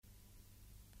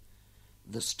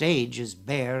The stage is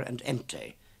bare and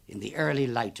empty in the early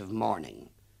light of morning,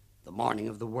 the morning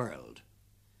of the world.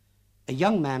 A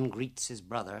young man greets his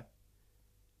brother.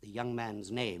 The young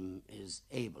man's name is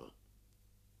Abel.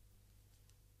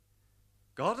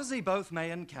 God as he both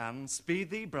may and can, speed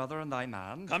thee, brother, and thy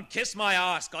man. Come kiss my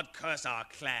arse, God curse our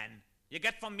clan. You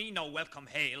get from me no welcome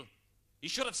hail. You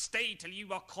should have stayed till you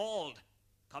were called.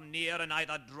 Come near and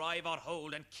either drive or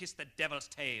hold and kiss the devil's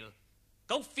tail.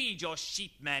 Go feed your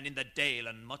sheep, man, in the dale,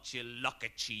 and much ill luck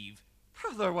achieve.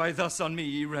 Brother, why thus on me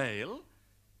ye rail?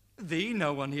 Thee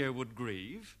no one here would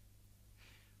grieve.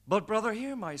 But, brother,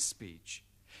 hear my speech.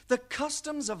 The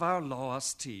customs of our law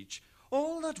us teach.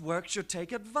 All that work should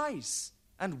take advice,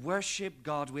 and worship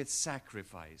God with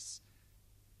sacrifice.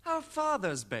 Our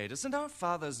fathers bade us, and our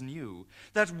fathers knew,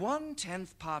 that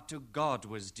 1/10 part to God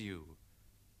was due.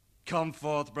 Come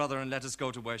forth, brother, and let us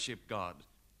go to worship God.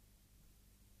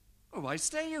 Why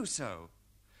stay you so?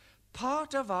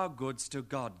 Part of our goods to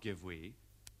God give we,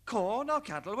 corn or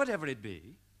cattle, whatever it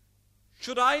be.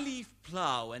 Should I leave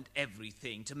plough and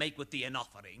everything to make with thee an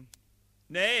offering?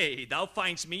 Nay, thou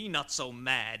find'st me not so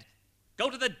mad. Go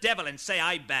to the devil and say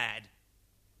I bad.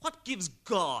 What gives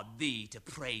God thee to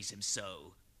praise him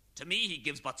so? To me he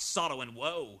gives but sorrow and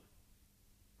woe.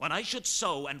 When I should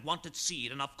sow and wanted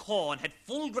seed, and of corn had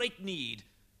full great need,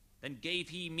 then gave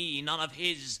he me none of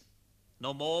his.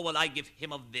 No more will I give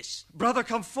him of this. Brother,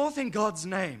 come forth in God's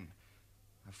name.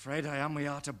 Afraid I am we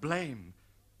are to blame.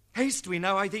 Haste we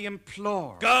now, I thee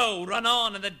implore. Go, run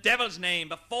on in the devil's name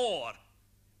before.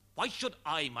 Why should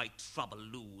I my trouble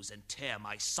lose and tear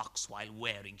my socks while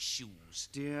wearing shoes?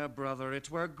 Dear brother,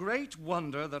 it were great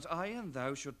wonder that I and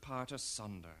thou should part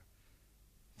asunder.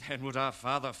 Then would our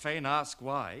father fain ask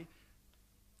why.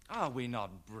 Are we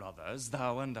not brothers,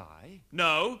 thou and I?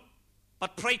 No,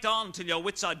 but prate on till your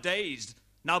wits are dazed.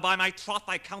 Now by my troth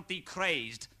I count thee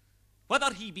crazed.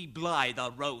 Whether he be blithe or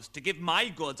wroth, to give my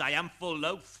goods I am full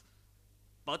loath.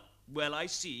 But well I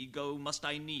see, go must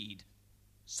I need.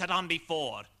 Set on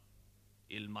before,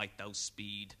 ill might thou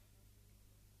speed.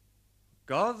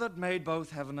 God that made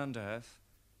both heaven and earth,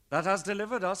 that has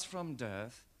delivered us from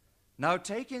dearth, now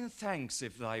take in thanks,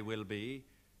 if thy will be,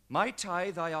 my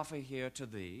tithe I offer here to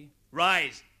thee.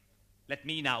 Rise, let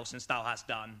me now, since thou hast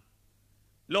done.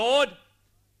 Lord,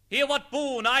 hear what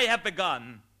boon I have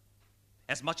begun.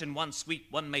 As much in one sweep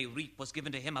one may reap was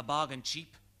given to him a bargain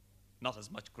cheap. Not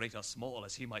as much great or small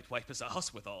as he might wipe his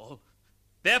arse withal.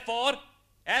 Therefore,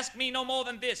 ask me no more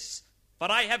than this, for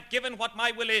I have given what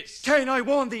my will is. Cain, I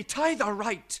warn thee, tithe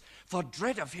aright, for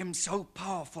dread of him so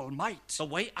powerful might. The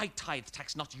way I tithe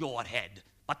tax not your head,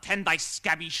 but tend thy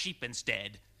scabby sheep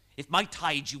instead. If my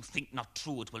tithe you think not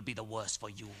true, it will be the worse for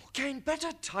you. Cain,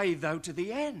 better tithe thou to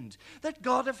the end, that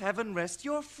God of heaven rest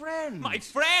your friend. My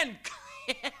friend?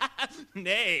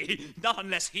 Nay, not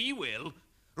unless he will.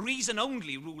 Reason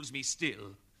only rules me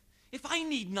still. If I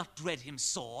need not dread him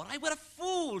sore, I were a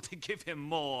fool to give him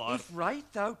more. If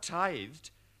right thou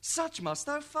tithed, such must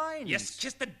thou find. Yes,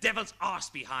 kiss the devil's arse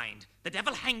behind. The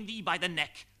devil hang thee by the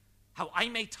neck. How I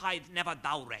may tithe never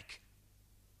thou reck.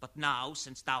 But now,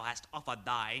 since thou hast offered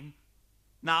thine,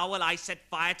 now will I set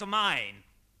fire to mine.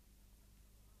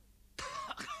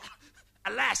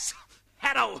 Alas,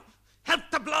 Harrow, help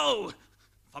to blow!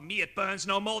 For me it burns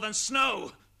no more than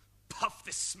snow. Puff,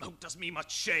 this smoke does me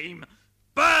much shame.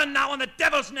 Burn now in the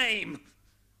devil's name!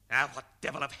 Ah, what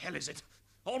devil of hell is it?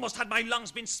 Almost had my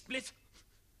lungs been split.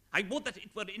 I would that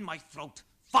it were in my throat.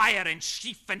 Fire and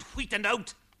sheaf and wheat and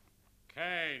oat.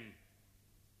 Cain,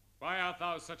 why art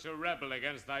thou such a rebel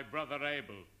against thy brother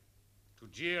Abel? To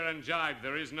jeer and jibe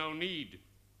there is no need.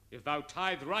 If thou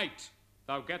tithe right,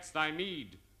 thou getst thy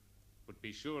meed. But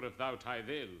be sure if thou tithe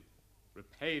ill,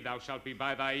 repay thou shalt be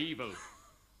by thy evil.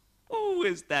 Who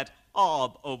is that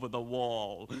orb over the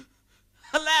wall?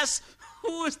 Alas,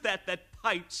 who is that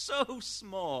pipes so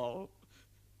small?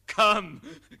 Come,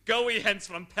 go we hence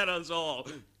from perils all.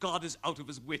 God is out of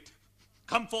his wit.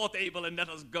 Come forth, Abel, and let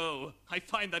us go. I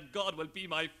find that God will be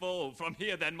my foe. From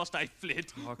here then must I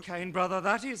flit. Oh, Cain, brother,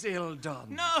 that is ill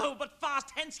done. No, but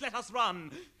fast hence let us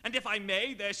run. And if I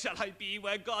may, there shall I be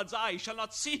where God's eye shall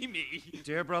not see me.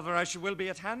 Dear brother, I will be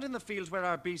at hand in the fields where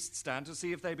our beasts stand to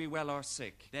see if they be well or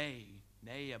sick.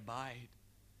 Nay, abide.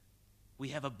 We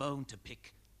have a bone to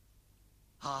pick.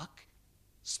 Hark,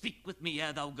 speak with me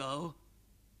ere thou go.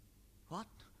 What?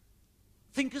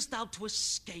 Thinkest thou to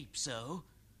escape so?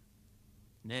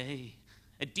 Nay,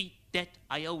 a deep debt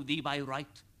I owe thee by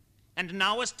right, and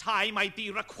now is time I thee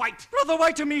requite. Brother,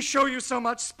 why to me show you so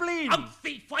much spleen? Out,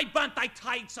 thief, why burnt thy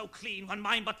tide so clean, when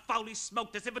mine but foully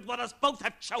smoked, as if it were us both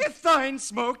have choked? If thine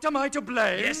smoked, am I to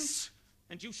blame? Yes,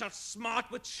 and you shall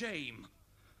smart with shame.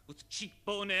 With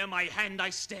cheekbone ere my hand I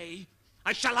stay,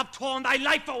 I shall have torn thy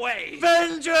life away.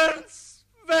 Vengeance!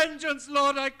 Vengeance,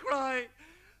 Lord, I cry,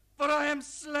 for I am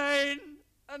slain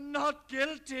and not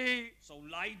guilty. So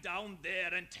lie down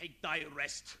there and take thy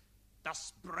rest. The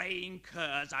spraying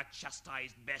curs are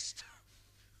chastised best.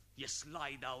 Yes,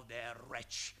 lie thou there,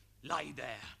 wretch. Lie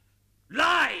there.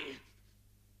 Lie!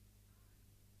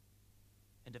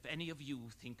 And if any of you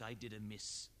think I did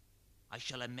amiss, I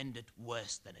shall amend it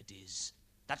worse than it is,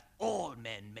 that all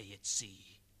men may it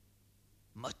see.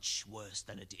 Much worse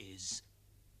than it is.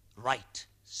 Right,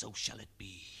 so shall it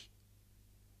be.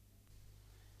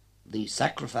 The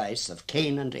Sacrifice of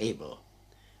Cain and Abel,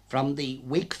 from the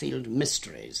Wakefield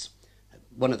Mysteries,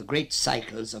 one of the great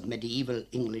cycles of medieval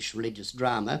English religious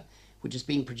drama, which is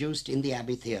being produced in the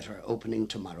Abbey Theatre, opening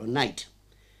tomorrow night.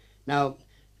 Now,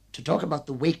 to talk about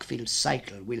the Wakefield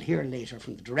cycle, we'll hear later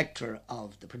from the director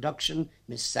of the production,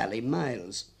 Miss Sally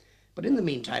Miles. But in the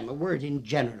meantime, a word in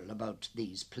general about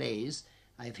these plays.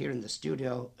 I have here in the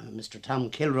studio Mr. Tom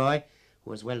Kilroy,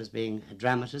 who, as well as being a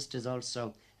dramatist, is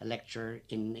also a lecturer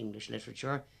in English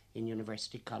literature in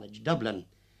University College Dublin.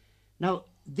 Now,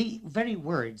 the very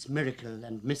words miracle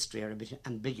and mystery are a bit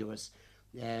ambiguous,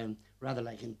 rather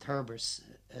like in Thurber's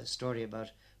story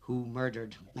about who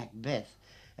murdered Macbeth,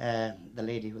 the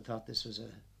lady who thought this was a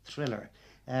thriller.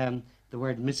 The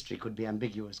word mystery could be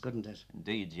ambiguous, couldn't it?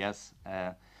 Indeed, yes.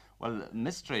 Well,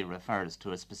 mystery refers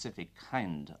to a specific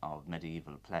kind of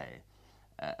medieval play,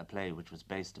 a play which was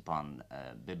based upon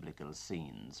biblical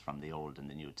scenes from the Old and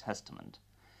the New Testament.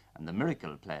 And the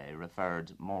miracle play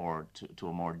referred more to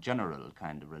a more general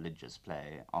kind of religious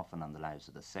play, often on the lives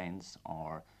of the saints,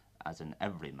 or, as in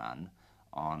Everyman,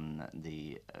 on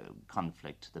the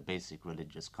conflict, the basic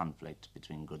religious conflict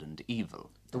between good and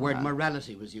evil. The word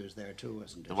morality was used there too,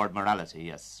 wasn't it? The word morality,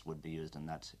 yes, would be used in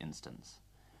that instance.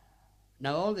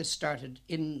 Now, all this started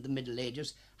in the Middle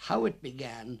Ages. How it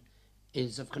began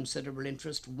is of considerable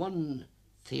interest. One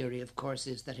theory, of course,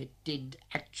 is that it did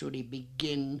actually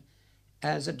begin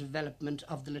as a development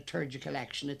of the liturgical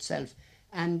action itself.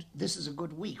 And this is a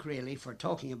good week, really, for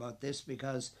talking about this,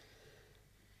 because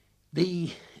the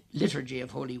liturgy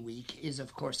of Holy Week is,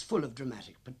 of course, full of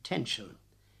dramatic potential.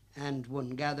 And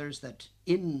one gathers that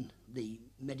in the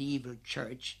medieval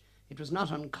church, it was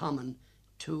not uncommon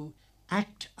to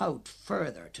act out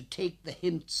further, to take the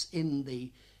hints in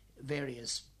the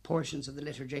various portions of the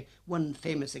liturgy. One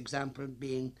famous example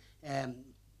being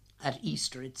at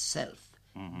Easter itself.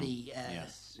 The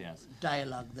yes.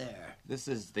 dialogue there. This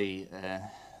is there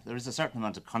is a certain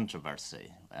amount of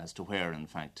controversy as to where, in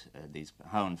fact,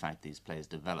 how these plays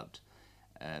developed.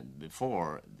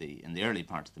 In the early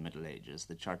part of the Middle Ages,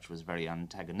 the Church was very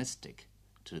antagonistic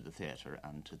to the theatre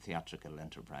and to theatrical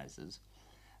enterprises.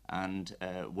 And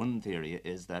one theory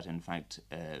is that, in fact,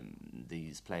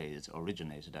 these plays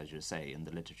originated, as you say, in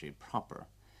the liturgy proper,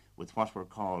 with what were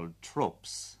called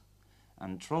tropes.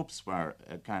 And tropes were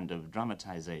a kind of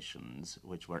dramatizations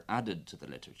which were added to the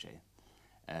liturgy.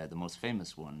 The most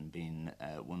famous one being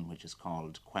one which is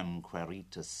called Quem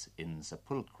queritus in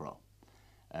sepulchro,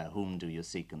 whom do you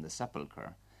seek in the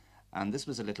sepulchre? And this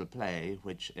was a little play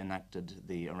which enacted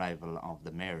the arrival of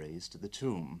the Marys to the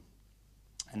tomb.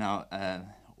 Now,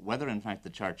 whether in fact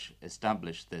the Church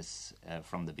established this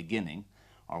from the beginning,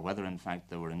 or whether in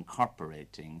fact they were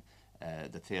incorporating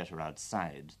the theatre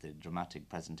outside, the dramatic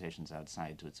presentations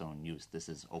outside, to its own use, this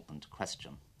is open to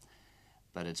question.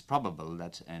 But it's probable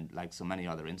that, and like so many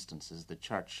other instances, the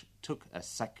Church took a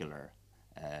secular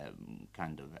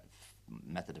kind of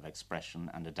method of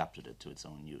expression and adapted it to its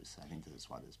own use. I think this is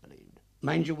what is believed.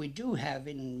 Mind you, we do have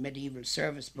in medieval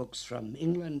service books from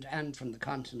England and from the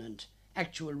continent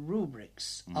actual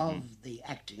rubrics of the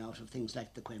acting out of things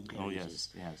like the Quem Queritus.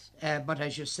 Oh, yes. But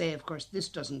as you say, of course, this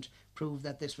doesn't prove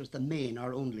that this was the main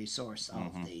or only source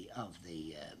of the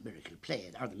miracle play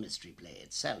or the mystery play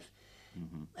itself.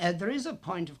 There is a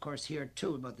point, of course, here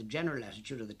too about the general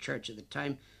attitude of the Church at the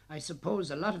time. I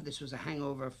suppose a lot of this was a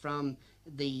hangover from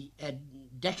the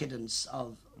decadence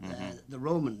of the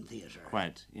Roman theatre.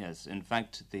 Quite, yes. In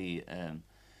fact,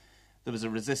 there was a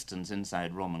resistance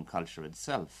inside Roman culture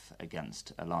itself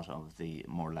against a lot of the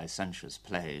more licentious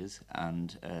plays,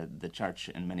 and the Church,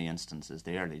 in many instances,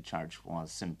 the early Church,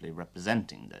 was simply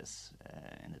representing this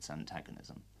in its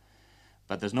antagonism.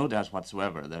 But there's no doubt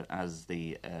whatsoever that as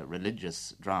the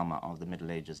religious drama of the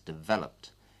Middle Ages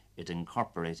developed, it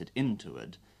incorporated into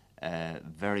it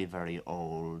very, very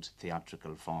old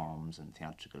theatrical forms and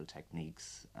theatrical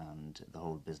techniques, and the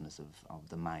whole business of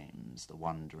the mimes, the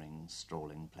wandering,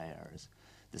 strolling players.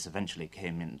 This eventually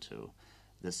came into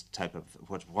this type of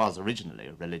what was originally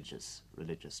a religious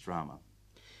drama.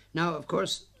 Now, of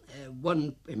course,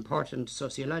 one important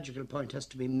sociological point has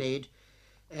to be made,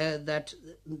 that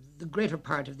the greater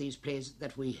part of these plays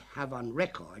that we have on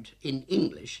record in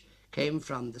English came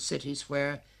from the cities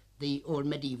where the old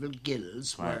medieval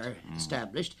guilds were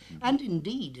established. And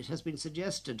indeed, it has been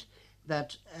suggested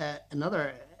that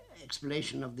another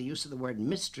explanation of the use of the word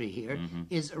mystery here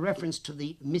is a reference to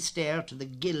the mystère, to the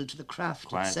guild, to the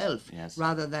craft itself,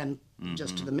 rather than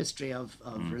just to the mystery of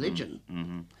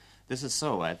religion. This is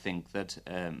so, I think, that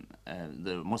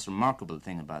the most remarkable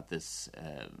thing about this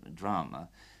drama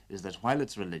is that while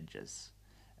it's religious,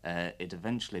 it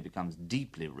eventually becomes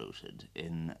deeply rooted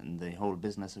in the whole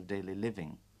business of daily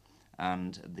living.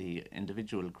 And the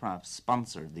individual crafts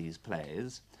sponsor these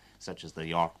plays, such as the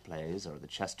York plays or the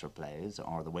Chester plays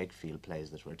or the Wakefield plays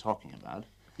that we're talking about.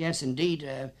 Yes, indeed.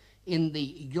 In the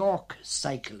York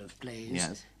cycle of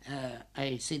plays,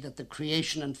 I see that the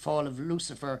creation and fall of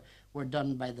Lucifer were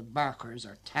done by the Barkers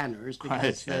or Tanners.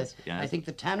 Because I think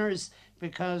the Tanners,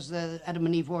 because Adam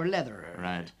and Eve wore leather.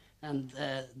 Right. And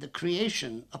the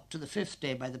creation up to the fifth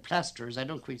day by the plasterers, I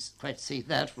don't quite see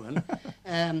that one.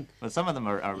 Well, some of them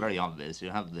are very obvious. You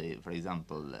have, for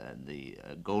example, the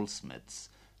goldsmiths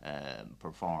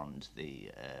performed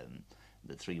the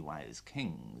Three Wise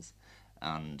Kings,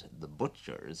 and the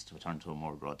butchers, to return to a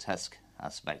more grotesque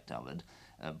aspect of it,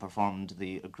 performed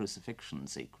the crucifixion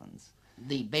sequence.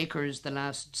 The bakers, the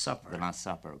Last Supper. The Last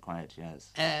Supper, quite,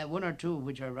 yes. One or two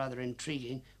which are rather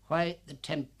intriguing. Why the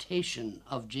temptation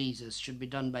of Jesus should be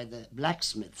done by the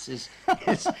blacksmiths is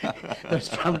there's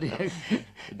probably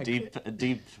a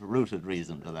deep-rooted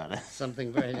reason for that.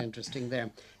 Something very interesting there.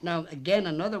 Now, again,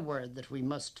 another word that we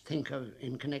must think of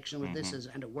in connection with this is,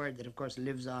 and a word that, of course,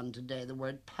 lives on today, the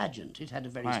word pageant. It had a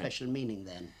very special meaning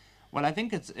then. Well, I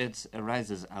think it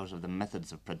arises out of the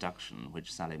methods of production,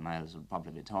 which Sally Miles would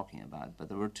probably be talking about. But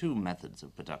there were two methods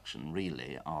of production,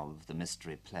 really, of the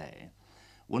mystery play.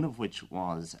 One of which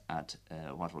was at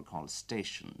what were called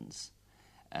stations.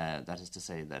 That is to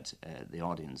say that the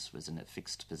audience was in a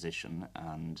fixed position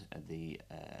and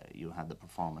you had the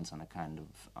performance on a kind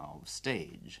of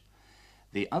stage.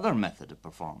 The other method of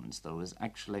performance, though, is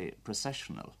actually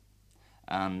processional.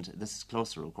 And this is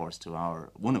closer, of course, to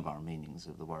one of our meanings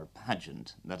of the word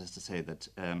pageant. That is to say that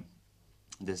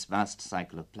this vast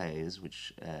cycle of plays,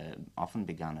 which often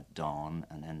began at dawn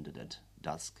and ended at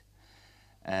dusk,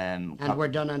 and were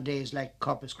done on days like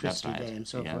Corpus Christi Day and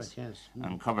so forth,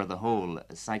 and cover the whole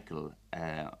cycle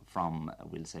from,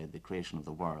 we'll say, the creation of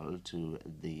the world to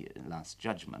the Last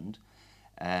Judgment.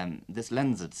 This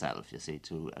lends itself, you see,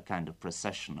 to a kind of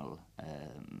processional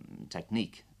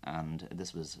technique, and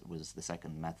this was the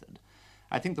second method.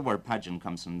 I think the word pageant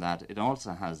comes from that. It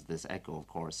also has this echo, of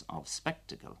course, of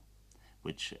spectacle,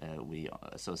 which we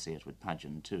associate with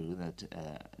pageant too, that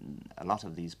a lot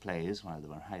of these plays, while they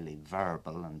were highly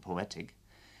verbal and poetic,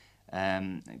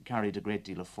 carried a great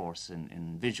deal of force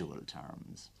in visual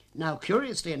terms. Now,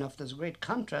 curiously enough, there's a great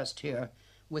contrast here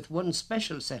with one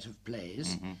special set of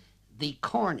plays, the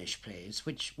Cornish plays,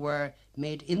 which were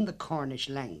made in the Cornish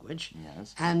language.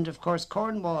 Yes. And, of course,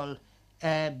 Cornwall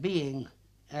being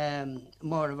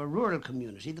more of a rural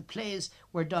community, the plays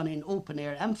were done in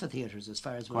open-air amphitheatres, as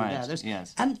far as one gathers.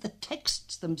 Yes. And the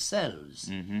texts themselves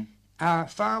are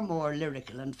far more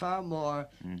lyrical and far more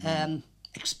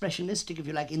expressionistic, if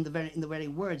you like, in the very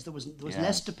words. There was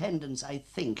less dependence, I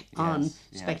think, on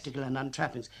spectacle and on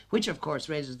trappings, which, of course,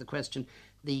 raises the question.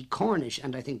 The Cornish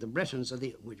and I think the Bretons,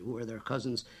 who are their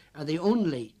cousins, are the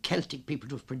only Celtic people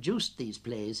to have produced these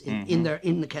plays in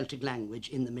the Celtic language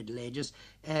in the Middle Ages.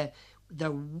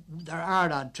 There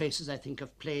are odd traces, I think,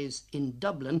 of plays in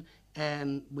Dublin.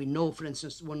 We know, for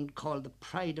instance, one called The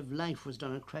Pride of Life was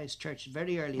done at Christ Church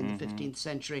very early in the 15th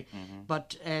century.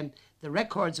 But the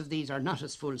records of these are not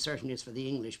as full, certainly, as for the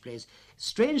English plays.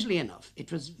 Strangely enough,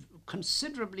 it was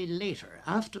considerably later,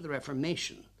 after the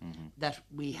Reformation, that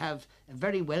we have a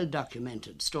very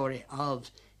well-documented story of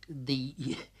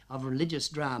religious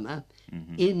drama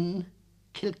in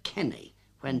Kilkenny,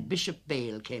 when Bishop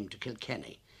Bale came to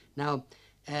Kilkenny. Now,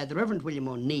 the Reverend William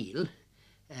O'Neill,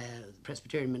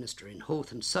 Presbyterian minister in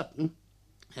Howth and Sutton,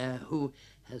 who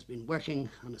has been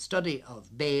working on a study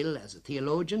of Bale as a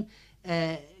theologian,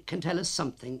 can tell us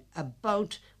something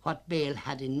about what Bale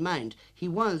had in mind. He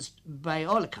was, by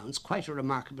all accounts, quite a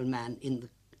remarkable man in the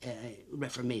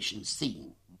Reformation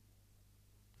scene.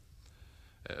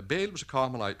 Bale was a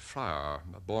Carmelite friar,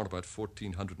 born about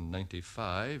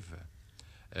 1495.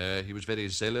 He was very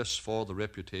zealous for the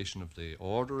reputation of the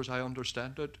order, as I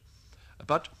understand it.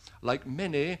 But, like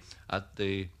many at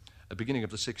the beginning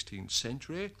of the 16th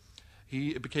century,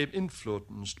 he became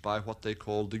influenced by what they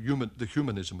called the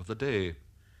humanism of the day.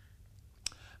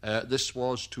 This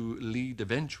was to lead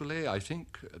eventually, I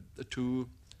think, to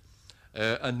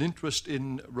an interest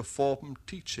in Reformed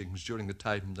teachings during the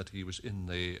time that he was in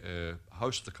the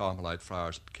House of the Carmelite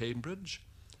Friars at Cambridge.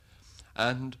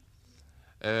 And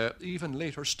even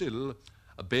later still,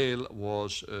 Bale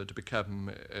was to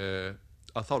become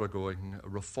a thoroughgoing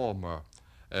reformer.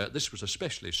 This was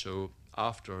especially so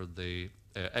after the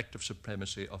Act of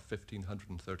Supremacy of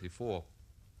 1534.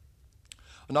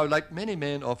 Now, like many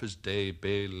men of his day,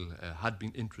 Bale had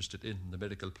been interested in the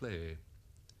miracle play.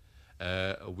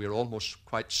 We're almost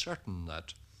quite certain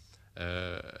that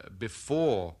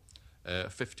before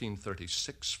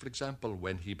 1536, for example,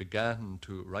 when he began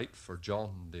to write for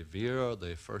John de Vere,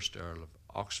 the first Earl of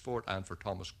Oxford, and for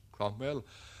Thomas Cromwell,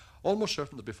 almost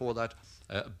certain that before that,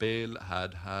 Bale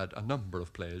had had a number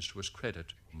of plays to his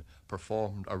credit,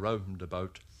 performed around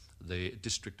about the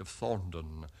district of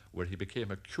Thorndon, where he became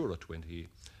a curate when he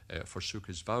forsook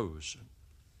his vows.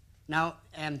 Now,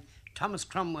 Thomas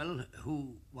Cromwell,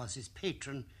 who was his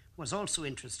patron, was also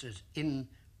interested in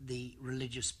the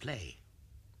religious play.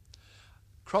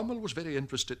 Cromwell was very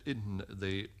interested in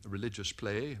the religious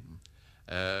play,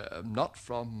 not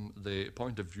from the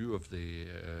point of view of the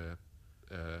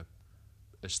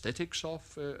aesthetics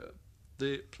of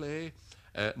the play,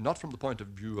 not from the point of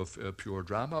view of pure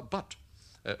drama, but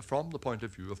from the point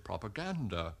of view of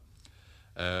propaganda.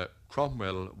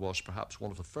 Cromwell was perhaps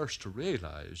one of the first to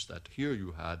realize that here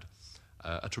you had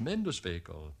a tremendous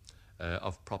vehicle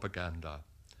of propaganda.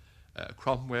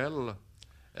 Cromwell,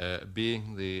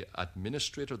 being the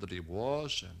administrator that he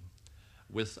was,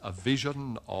 with a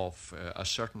vision of a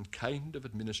certain kind of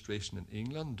administration in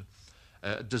England,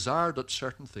 desired that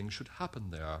certain things should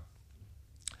happen there.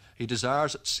 He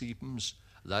desires, it seems,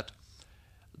 that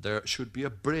there should be a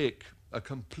break, a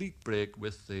complete break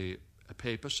with the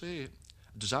papacy,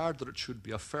 desired that it should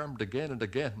be affirmed again and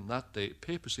again that the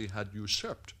papacy had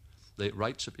usurped the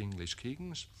rights of English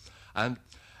kings, and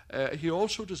he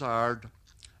also desired,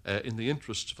 in the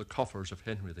interests of the coffers of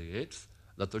Henry VIII,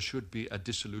 that there should be a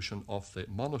dissolution of the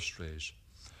monasteries.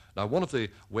 Now, one of the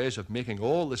ways of making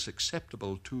all this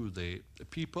acceptable to the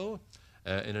people,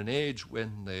 in an age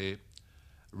when the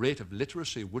rate of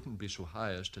literacy wouldn't be so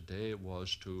high as today,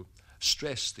 was to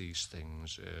stress these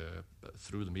things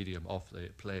through the medium of the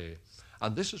play.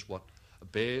 And this is what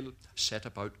Bale set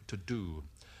about to do.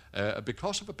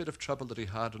 Because of a bit of trouble that he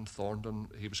had in Thorndon,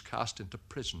 he was cast into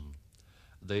prison.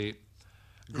 This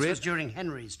was during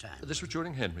Henry's time. This was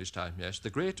during Henry's time, yes. The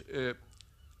great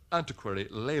antiquary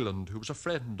Leland, who was a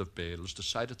friend of Bale's,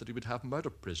 decided that he would have him out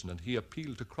of prison, and he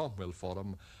appealed to Cromwell for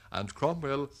him, and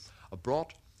Cromwell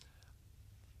brought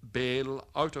Bale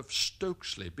out of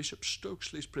Stokesley, Bishop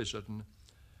Stokesley's prison,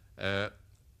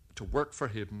 to work for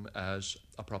him as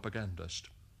a propagandist.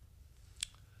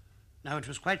 Now, it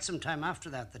was quite some time after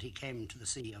that that he came to the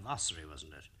See of Ossory,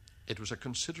 wasn't it? It was a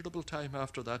considerable time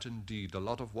after that indeed. A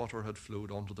lot of water had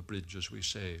flowed onto the bridge, as we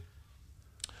say.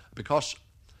 Because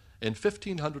in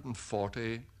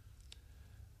 1540,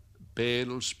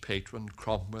 Bale's patron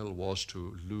Cromwell was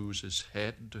to lose his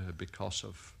head because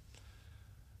of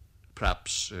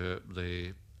perhaps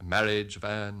the marriage of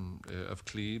Anne of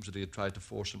Cleves that he had tried to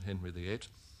force on Henry VIII.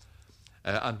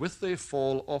 And with the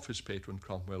fall of his patron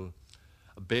Cromwell,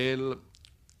 Bale,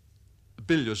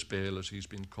 Bilious Bale as he's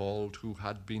been called, who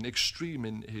had been extreme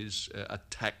in his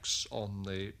attacks on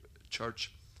the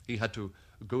church, he had to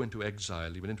go into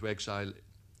exile. He went into exile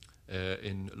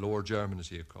in Lower Germany, as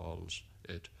he calls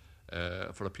it,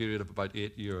 for a period of about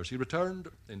 8 years. He returned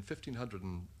in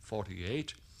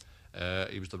 1548.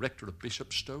 He was the rector of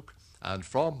Bishopstoke, and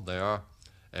from there,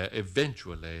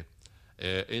 eventually,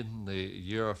 in the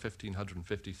year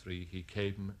 1553, he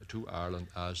came to Ireland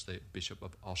as the Bishop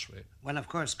of Ossory. Well, of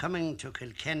course, coming to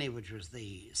Kilkenny, which was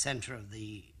the centre of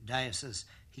the diocese,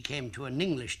 he came to an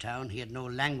English town. He had no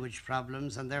language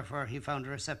problems, and therefore he found a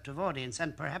receptive audience.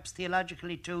 And perhaps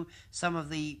theologically, too, some of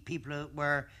the people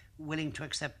were willing to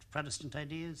accept Protestant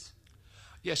ideas?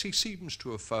 Yes, he seems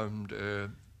to have found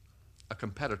a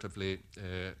comparatively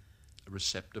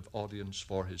receptive audience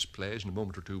for his plays. In a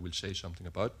moment or two we'll say something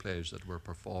about plays that were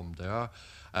performed there,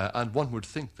 and one would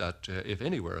think that if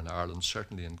anywhere in Ireland,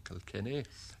 certainly in Kilkenny,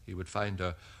 he would find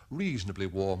a reasonably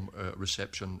warm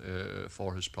reception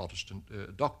for his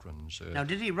Protestant doctrines. Now,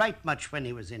 did he write much when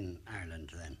he was in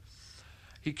Ireland then?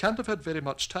 He can't have had very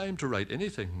much time to write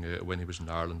anything when he was in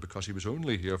Ireland, because he was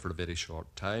only here for a very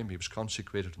short time. He was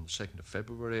consecrated on the 2nd of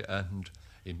February, and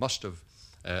he must have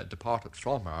departed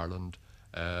from Ireland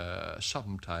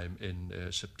sometime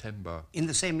in September. In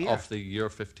the same year? Of the year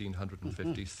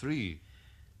 1553.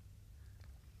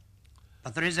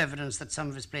 But there is evidence that some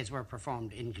of his plays were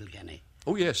performed in Kilkenny.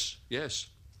 Oh, yes, yes.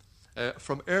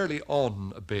 from early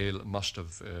on, Bale must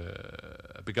have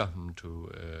begun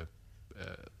to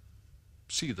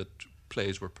see that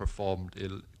plays were performed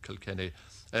in Kilkenny.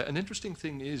 An interesting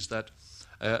thing is that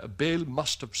Bale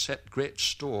must have set great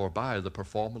store by the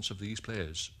performance of these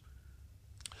plays,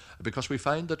 because we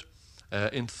find that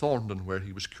in Thorndon, where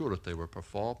he was curate, they were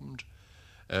performed.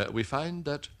 We find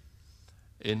that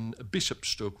in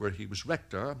Bishopstoke, where he was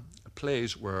rector,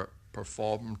 plays were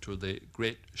performed to the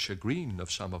great chagrin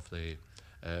of some of the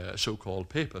so-called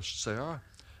papists there.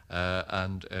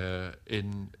 And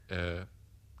in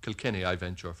Kilkenny, I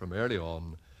venture, from early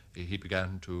on, he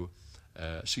began to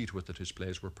see to it that his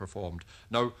plays were performed.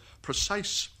 Now,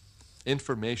 precise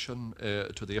information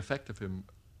to the effect of him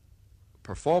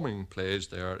performing plays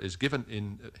there is given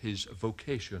in his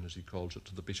vocation, as he calls it,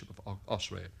 to the Bishop of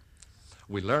Ossory.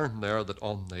 We learn there that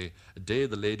on the day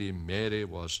the Lady Mary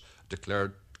was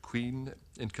declared Queen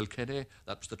in Kilkenny,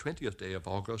 that was the 20th day of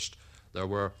August, there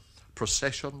were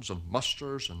processions and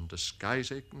musters and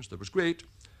disguisings. There was great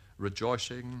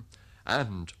rejoicing,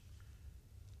 and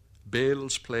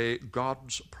Bale's play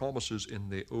God's Promises in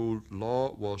the Old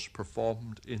Law was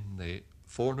performed in the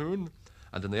forenoon,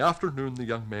 and in the afternoon the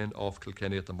young men of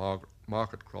Kilkenny at the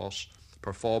Market Cross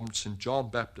performed St. John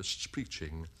Baptist's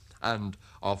preaching and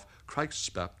of Christ's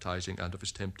baptizing and of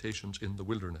his temptations in the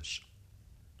wilderness.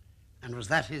 And was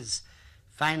that his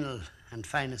final and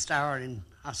finest hour in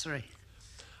Ossory?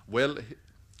 Well,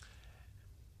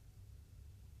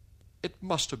 it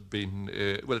must have been,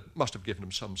 it must have given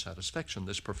him some satisfaction,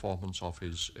 this performance of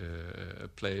his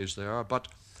plays there. But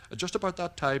just about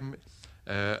that time,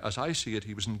 as I see it,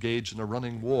 he was engaged in a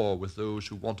running war with those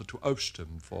who wanted to oust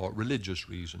him for religious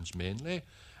reasons mainly,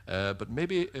 but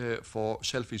maybe for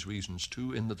selfish reasons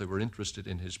too, in that they were interested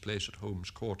in his place at Holmes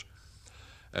Court.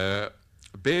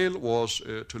 Bale was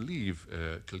to leave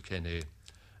Kilkenny.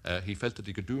 He felt that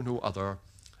he could do no other.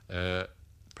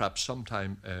 Perhaps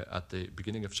sometime at the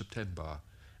beginning of September,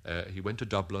 he went to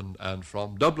Dublin, and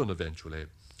from Dublin eventually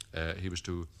he was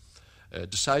to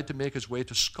decide to make his way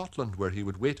to Scotland, where he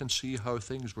would wait and see how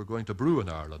things were going to brew in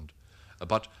Ireland.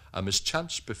 But a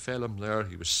mischance befell him there.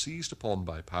 He was seized upon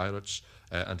by pirates,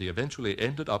 and he eventually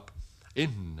ended up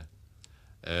in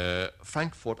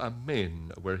Frankfurt am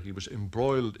Main, where he was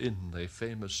embroiled in the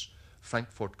famous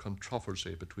Frankfurt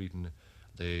controversy between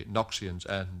the Knoxians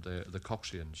and the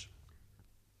Coxians.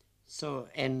 So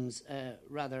ends a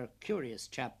rather curious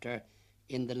chapter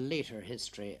in the later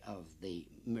history of the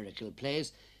miracle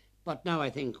plays. But now I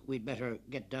think we'd better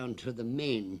get down to the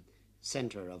main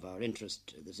centre of our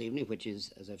interest this evening, which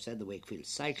is, as I've said, the Wakefield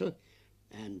Cycle,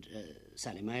 and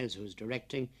Sally Miles, who's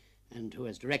directing, and who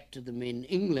has directed them in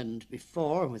England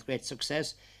before with great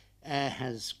success,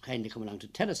 has kindly come along to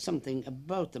tell us something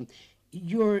about them.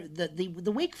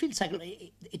 The Wakefield Cycle,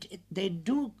 they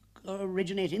do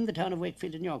originate in the town of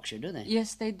Wakefield in Yorkshire, do they?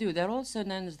 Yes, they do. They're also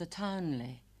known as the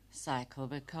Townley Cycle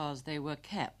because they were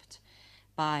kept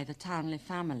by the Townley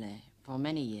family for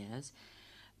many years.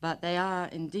 But they are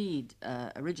indeed they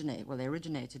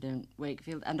originated in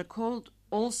Wakefield and are called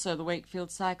also the Wakefield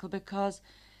Cycle because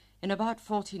in about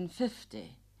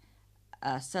 1450,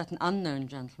 a certain unknown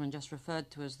gentleman, just referred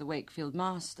to as the Wakefield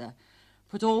Master,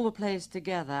 put all the plays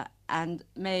together and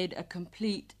made a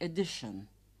complete edition.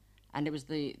 And it was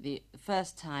the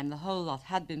first time the whole lot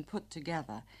had been put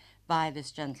together by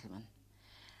this gentleman.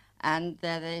 And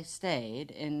there they stayed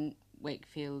in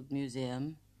Wakefield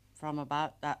Museum from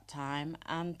about that time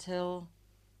until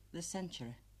this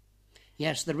century.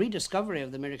 Yes, the rediscovery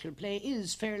of the miracle play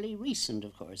is fairly recent,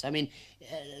 of course. I mean,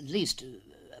 at least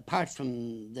apart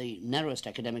from the narrowest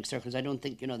academic circles, I don't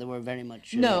think, there were very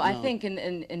much... I think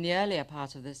in the earlier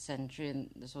part of this century, in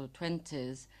the sort of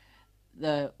 20s,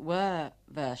 there were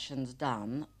versions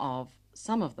done of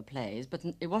some of the plays, but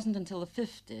it wasn't until the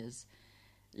 50s,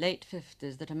 late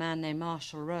 50s, that a man named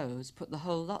Marshall Rose put the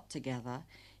whole lot together,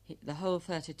 the whole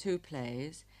 32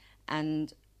 plays,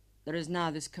 and there is now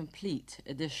this complete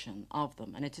edition of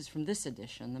them, and it is from this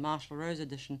edition, the Marshall Rose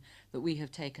edition, that we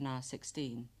have taken our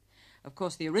 16. Of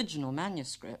course, the original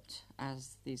manuscript,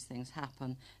 as these things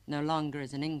happen, no longer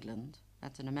is in England.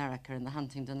 That's in America in the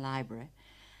Huntingdon Library,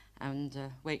 and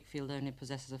Wakefield only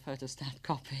possesses a photostat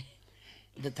copy.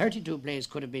 The 32 plays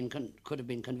could have been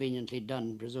conveniently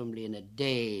done, presumably in a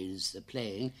day's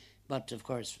playing, but of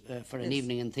course, for an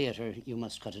evening in theatre, you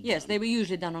must cut it down. Yes, they were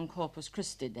usually done on Corpus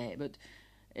Christi Day, but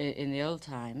in the old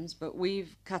times, but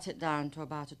we've cut it down to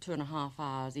about a 2.5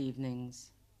 hours evening's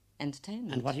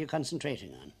entertainment. And what are you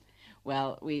concentrating on?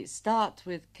 Well, we start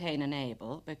with Cain and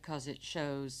Abel because it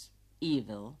shows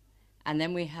evil, and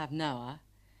then we have Noah.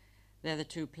 They're the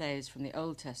two plays from the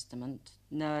Old Testament.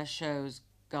 Noah shows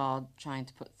God trying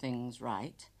to put things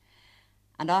right.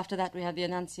 And after that we have the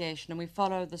Annunciation, and we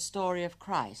follow the story of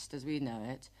Christ, as we know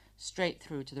it, straight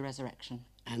through to the resurrection.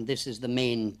 And this is the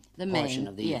main portion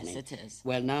of the evening. Yes, it is.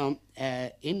 Well, now,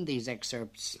 in these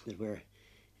excerpts that we're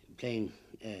playing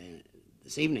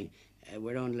this evening,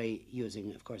 we're only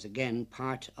using, of course, again,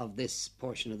 part of this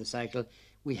portion of the cycle.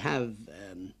 We have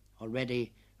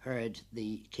already heard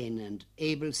the Cain and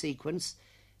Abel sequence,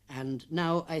 and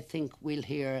now I think we'll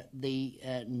hear the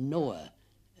Noah.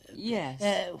 Yes.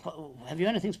 Have you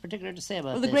anything particular to say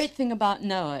about this? Well, the great thing about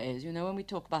Noah is, when we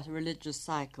talk about a religious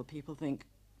cycle, people think,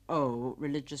 oh,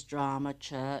 religious drama,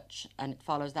 church, and it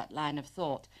follows that line of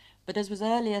thought. But as was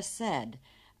earlier said,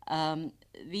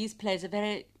 these plays are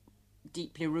very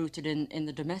deeply rooted in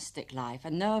the domestic life,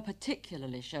 and Noah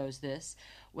particularly shows this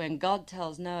when God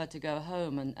tells Noah to go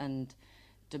home and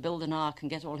to build an ark and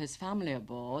get all his family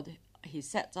aboard. He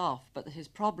sets off, but his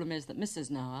problem is that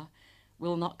Mrs. Noah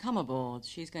will not come aboard.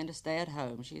 She's going to stay at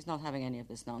home. She's not having any of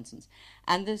this nonsense.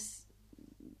 And this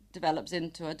develops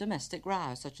into a domestic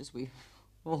row, such as we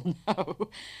all know.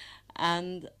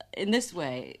 And in this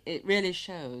way, it really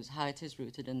shows how it is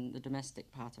rooted in the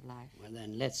domestic part of life. Well,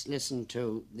 then, let's listen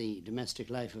to the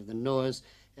domestic life of the Noahs.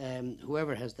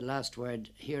 Whoever has the last word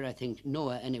here, I think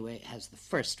Noah, anyway, has the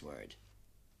first word.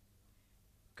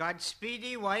 God speed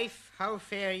thee, wife, how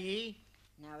fare ye?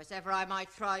 Now, as ever I might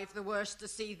thrive, the worst to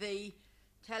see thee.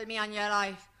 Tell me on your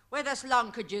life, where thus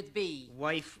long could you be?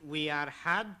 Wife, we are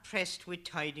hard pressed with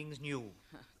tidings new.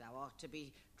 Thou ought to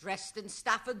be dressed in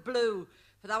Stafford blue,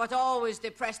 for thou art always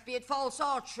depressed, be it false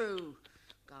or true.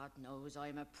 God knows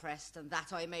I'm oppressed, and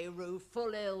that I may rue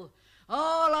full ill.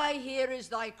 All I hear is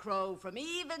thy crow, from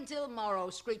eve until morrow,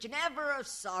 screeching ever of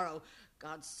sorrow.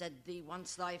 God said thee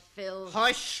once thy fill.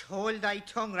 Hush, hold thy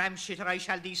tongue, ramshitter, I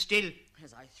shall thee still.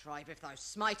 As I thrive, if thou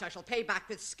smite, I shall pay back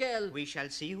with skill. We shall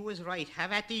see who is right,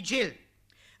 have at thee, Jill.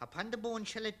 Upon the bone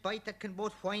shall it bite that can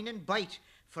both whine and bite.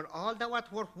 For all thou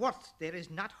art worth, there is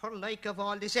not her like of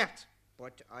all this earth.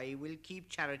 But I will keep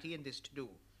charity in this to do.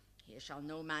 Here shall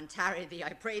no man tarry thee,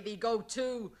 I pray thee go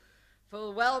too.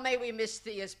 Full well may we miss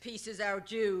thee as peace is our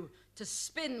due. To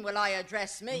spin will I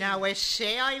address me. Now I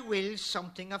say I will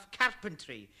something of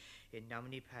carpentry. In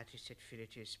nomine Patris et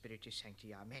Filii Spiritus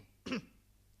Sancti, amen.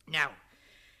 Now,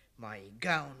 my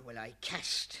gown will I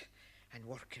cast, and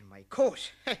work in my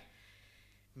coat.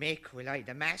 Make will I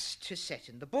the mast to set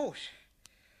in the boat.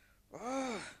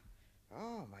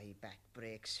 Oh, my back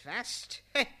breaks fast.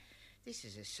 This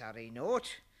is a sorry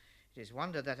note. It is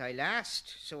wonder that I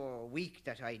last, so weak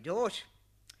that I dote.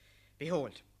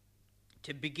 Behold,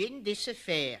 to begin this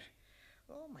affair,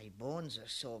 oh, my bones are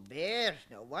so bare,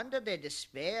 no wonder they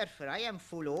despair, for I am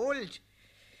full old.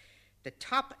 The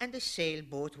top and the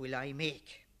sailboat will I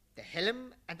make, the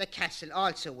helm and the castle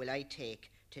also will I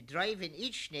take, to drive in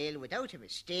each nail without a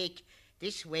mistake.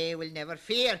 This way will never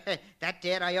fear, that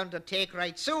dare I undertake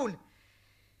right soon.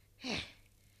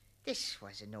 This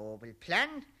was a noble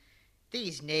plan.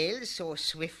 These nails so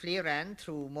swiftly ran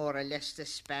through more or less the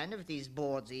span of these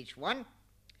boards each one.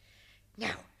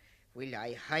 Now, will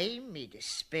I hie me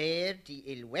despair the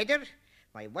ill weather,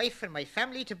 my wife and my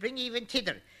family to bring even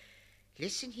thither.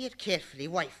 Listen here carefully,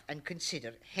 wife, and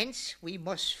consider. Hence we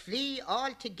must flee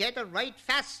all together right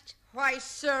fast. Why,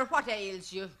 sir, what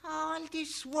ails you? All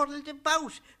this world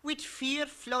about, with fear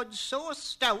floods so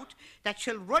stout, that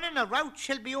shall run in a rout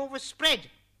shall be overspread.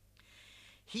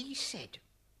 He said,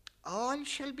 all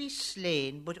shall be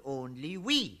slain, but only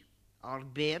we. Our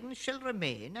bairns shall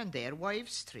remain, and their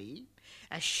wives 3.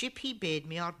 A ship he bade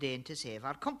me ordain to save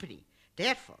our company.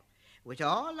 Therefore, with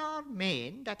all our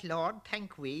main, that Lord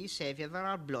thank we, save ever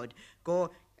our blood, go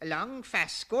along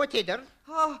fast, go thither.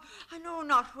 Oh, I know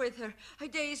not whither. I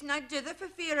daze not dither for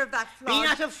fear of that flood. Be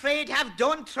not afraid, have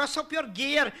done, truss up your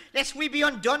gear, lest we be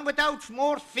undone without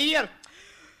more fear.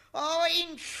 Oh,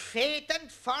 in faith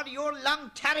and for your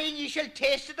long tarrying ye shall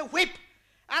taste of the whip.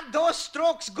 And those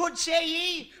strokes good, say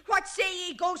ye? What say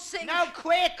ye, go sing? Now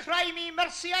quake, cry me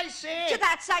mercy, I say. To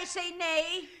that I say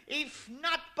nay. If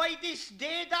not by this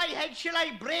day thy head shall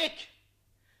I break.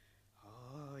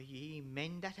 Oh, ye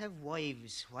men that have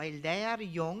wives while they are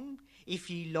young, if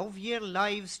ye love your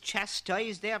lives,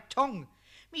 chastise their tongue.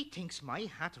 Methinks my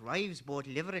heart rives both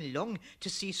liver and lung to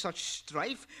see such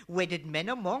strife wedded men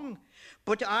among.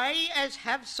 But I, as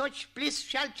have such bliss,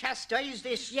 shall chastise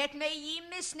this. Yet may ye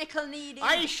miss nickel needy.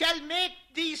 I shall make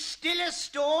thee still a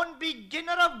stone,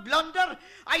 beginner of blunder.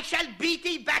 I shall beat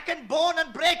thee back and bone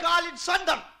and break all in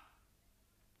sunder.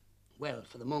 Well,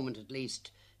 for the moment at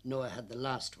least, Noah had the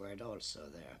last word also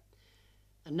there.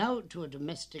 And now to a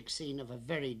domestic scene of a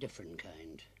very different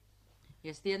kind.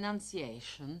 Yes, the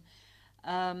Annunciation.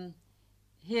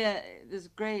 here there's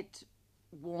great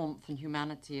warmth and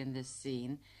humanity in this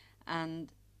scene,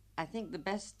 and I think the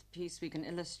best piece we can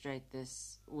illustrate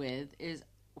this with is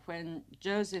when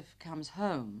Joseph comes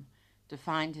home to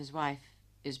find his wife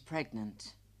is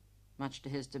pregnant, much to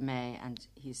his dismay, and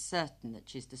he's certain that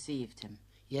she's deceived him.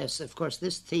 Yes, of course,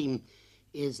 this theme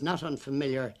is not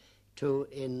unfamiliar to,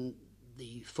 in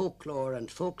the folklore and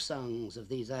folk songs of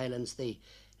these islands, the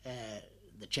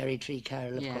Cherry Tree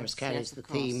Carol, of course, carries the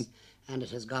theme, and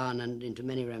it has gone and into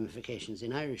many ramifications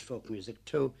in Irish folk music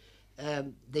too.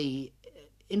 The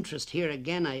interest here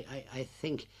again, I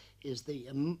think, is the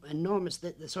enormous,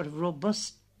 the sort of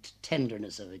robust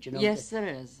tenderness of it. You know, yes, there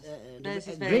is.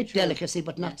 Great delicacy,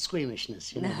 but not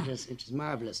squeamishness. You know, it is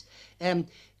marvelous.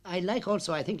 I like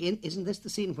also, I think, isn't this the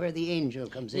scene where the angel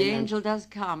comes in? The angel does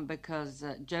come because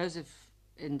Joseph,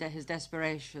 in his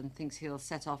desperation, thinks he'll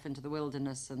set off into the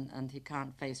wilderness and he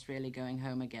can't face really going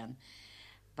home again.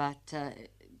 But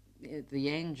the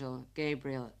angel,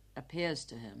 Gabriel, appears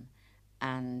to him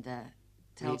and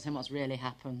tells him what's really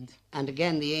happened. And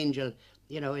again, the angel,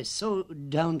 you know, is so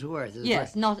down to earth.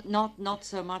 Yes, not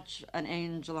so much an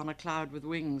angel on a cloud with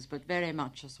wings, but very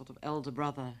much a sort of elder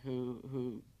brother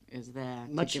who is there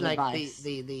much to give like advice.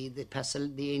 the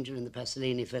angel in the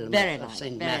Pasolini film of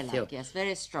St. Very Matthew. like, yes,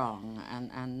 very strong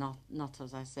and not,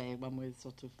 as I say, one with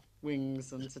sort of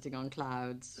wings and sitting on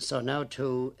clouds. So now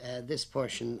to this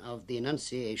portion of the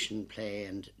Annunciation play,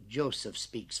 and Joseph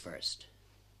speaks first.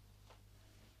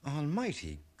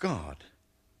 Almighty God,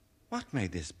 what may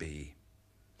this be?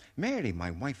 Mary, my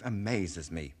wife,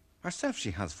 amazes me. Herself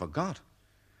she has forgot.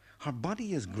 Her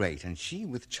body is great, and she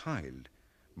with child.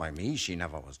 By me she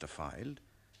never was defiled.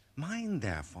 Mine,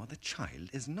 therefore, the child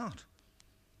is not.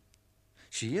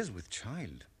 She is with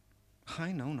child.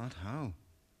 I know not how.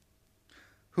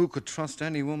 Who could trust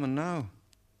any woman now?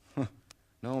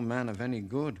 No man of any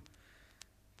good.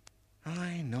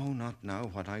 I know not now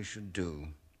what I should do,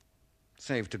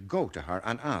 save to go to her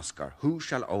and ask her who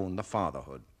shall own the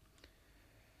fatherhood.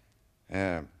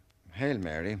 Hail,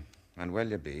 Mary, and well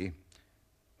ye be.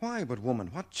 Why, but woman,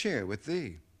 what cheer with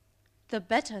thee? The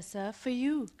better, sir, for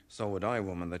you. So would I,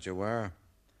 woman, that you were.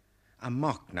 A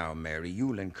mock now, Mary,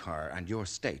 you'll incur, and your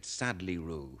state sadly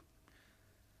rue.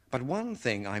 But one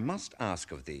thing I must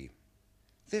ask of thee.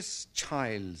 This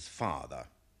child's father,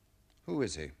 who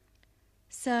is he?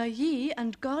 Sir, ye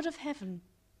and God of heaven.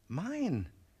 Mine?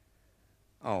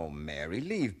 Oh, Mary,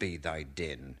 leave be thy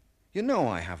din. You know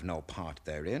I have no part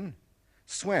therein.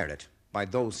 Swear it by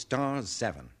those stars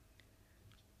 7.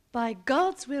 By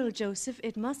God's will, Joseph,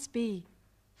 it must be.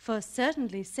 For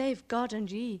certainly, save God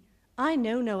and ye, I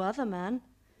know no other man,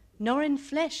 nor in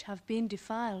flesh have been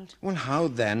defiled. Well, how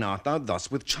then art thou thus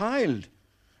with child?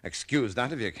 Excuse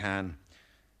that if you can.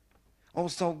 Oh,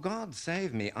 so God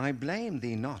save me, I blame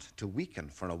thee not to weaken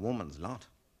for a woman's lot.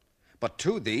 But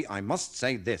to thee I must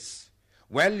say this.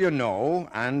 Well you know,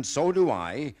 and so do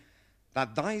I,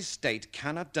 that thy state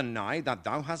cannot deny that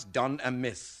thou hast done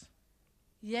amiss.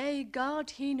 Yea, God,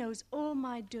 he knows all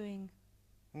my doing.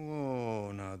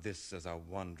 Oh, now this is a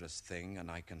wondrous thing,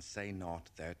 and I can say naught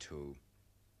thereto.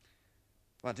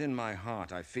 But in my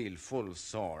heart I feel full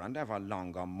sore, and ever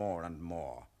longer more and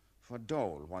more. For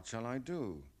dole, what shall I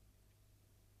do?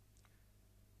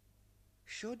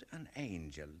 Should an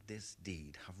angel this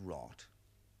deed have wrought?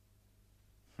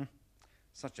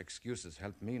 Such excuses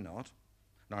help me not,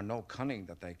 nor no cunning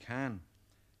that they can.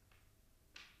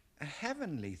 A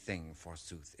heavenly thing,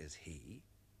 forsooth, is he,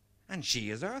 and she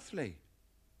is earthly.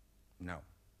 No,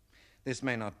 this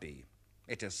may not be.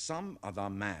 It is some other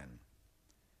man.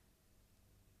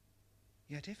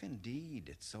 Yet if indeed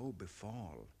it so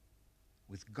befall,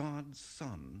 with God's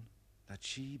Son, that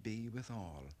she be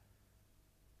withal,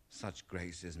 such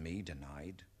grace is me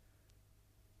denied.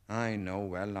 I know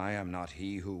well I am not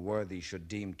he who worthy should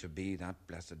deem to be that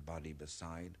blessed body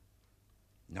beside,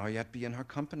 nor yet be in her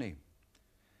company.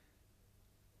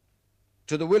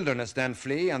 To the wilderness then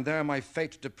flee, and there my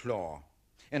fate deplore.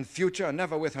 In future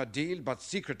never with her deal, but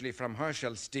secretly from her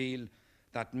shall steal,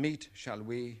 that meet shall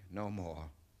we no more.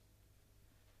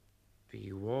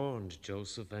 Be warned,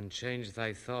 Joseph, and change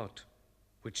thy thought,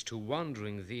 which to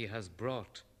wandering thee has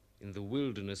brought in the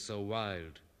wilderness so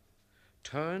wild.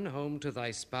 Turn home to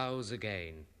thy spouse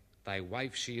again. Thy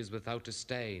wife she is without a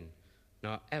stain,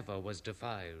 nor ever was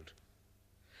defiled.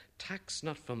 Tax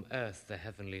not from earth the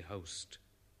heavenly host.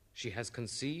 She has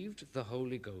conceived the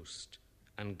Holy Ghost,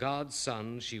 and God's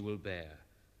Son she will bear.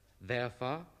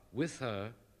 Therefore, with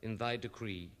her, in thy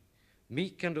decree,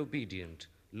 meek and obedient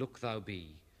look thou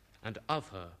be, and of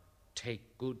her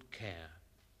take good care.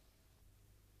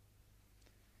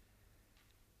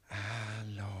 Ah,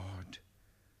 Lord,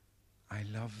 I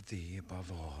love thee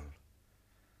above all.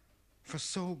 For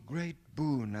so great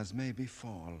boon as may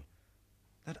befall,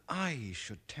 that I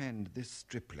should tend this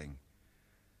stripling,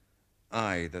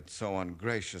 I that so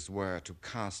ungracious were to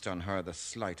cast on her the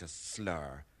slightest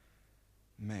slur,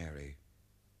 Mary,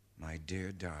 my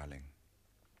dear darling.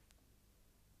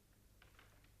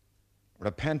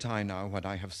 Repent I now what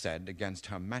I have said against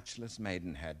her matchless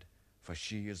maidenhead, for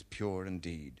she is pure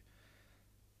indeed.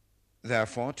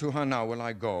 Therefore to her now will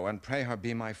I go, and pray her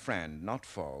be my friend, not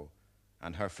foe,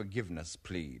 and her forgiveness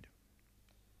plead.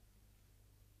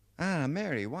 Ah,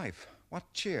 Mary, wife,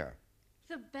 what cheer?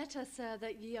 The better, sir,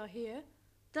 that ye are here.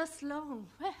 Thus long,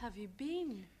 where have you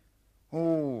been?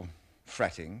 Oh,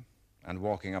 fretting, and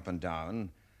walking up and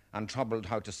down, and troubled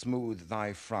how to smooth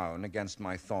thy frown against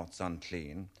my thoughts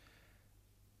unclean.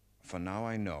 For now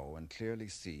I know and clearly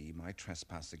see my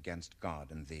trespass against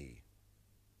God and thee.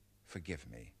 Forgive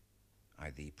me, I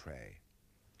thee pray.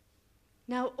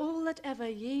 Now all that ever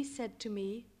ye said to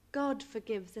me, God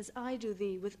forgives as I do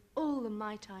thee with all the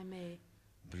might I may.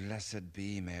 Blessed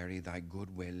be, Mary, thy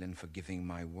good will in forgiving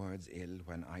my words ill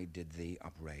when I did thee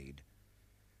upbraid.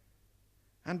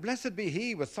 And blessed be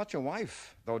he with such a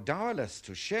wife, though dowerless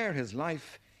to share his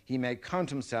life, he may count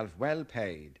himself well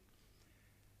paid.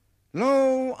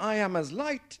 Lo, I am as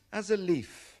light as a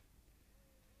leaf.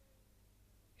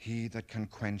 He that can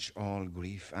quench all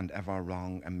grief and ever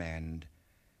wrong amend,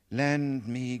 lend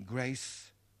me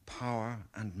grace, power,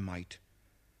 and might,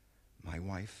 my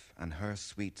wife and her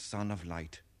sweet son of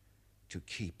light, to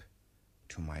keep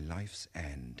to my life's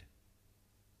end.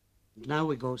 Now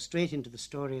we go straight into the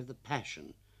story of the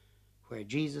Passion, where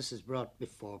Jesus is brought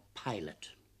before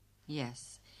Pilate.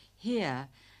 Yes. Here,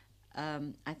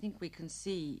 I think we can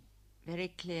see very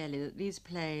clearly that these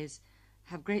plays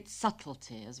have great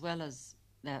subtlety as well as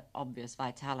their obvious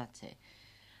vitality.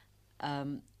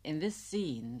 In this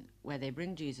scene where they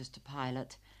bring Jesus to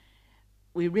Pilate,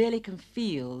 we really can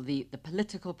feel the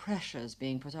political pressures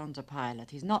being put onto Pilate.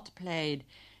 He's not played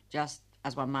just,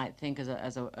 as one might think, as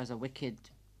a wicked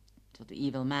sort of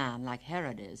evil man like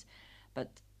Herod is,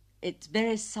 but it's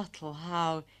very subtle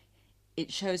how it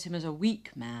shows him as a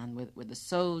weak man with the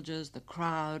soldiers, the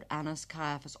crowd, Annas,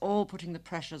 Caiaphas, all putting the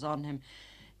pressures on him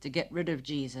to get rid of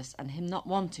Jesus, and him not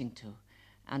wanting to,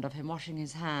 and of him washing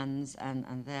his hands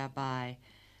and thereby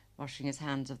washing his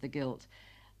hands of the guilt.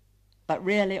 But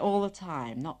really all the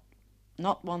time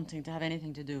not wanting to have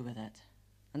anything to do with it.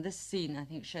 And this scene, I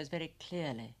think, shows very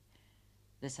clearly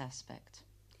this aspect,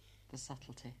 the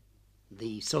subtlety.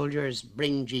 The soldiers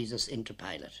bring Jesus into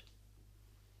Pilate.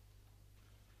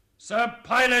 Sir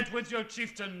Pilate with your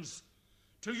chieftains,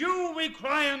 to you we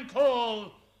cry and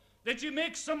call, that ye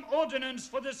make some ordinance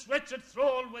for this wretched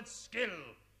thrall with skill.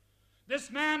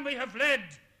 This man we have led,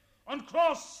 on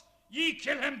cross ye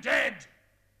kill him dead.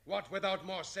 What without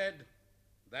more said?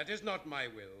 That is not my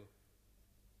will.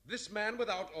 This man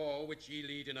without awe which ye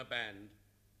lead in a band,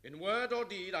 in word or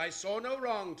deed I saw no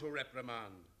wrong to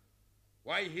reprimand.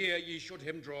 Why here ye should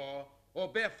him draw, or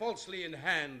bear falsely in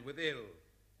hand with ill?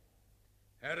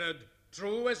 Herod,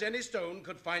 true as any stone,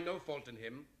 could find no fault in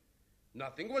him.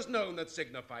 Nothing was known that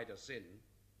signified a sin.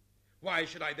 Why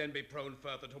should I then be prone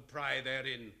further to pry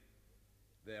therein?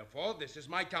 Therefore this is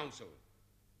my counsel.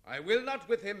 I will not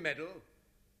with him meddle.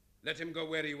 Let him go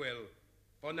where he will,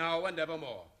 for now and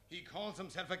evermore. He calls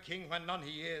himself a king when none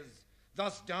he is.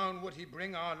 Thus down would he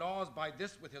bring our laws by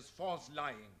this with his false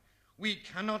lying. We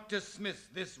cannot dismiss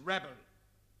this rebel.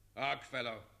 Hark,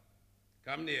 fellow,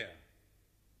 come near.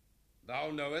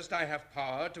 Thou knowest I have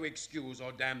power to excuse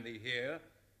or damn thee here,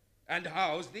 and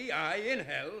house thee I in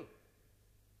hell.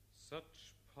 Such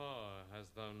power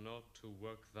hast thou not to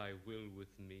work thy will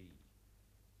with me,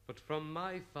 but from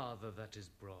my Father that is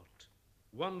brought,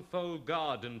 one-fold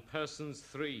God in persons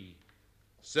three.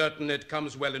 Certain it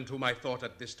comes well into my thought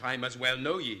at this time, as well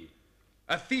know ye.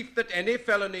 A thief that any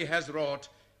felony has wrought,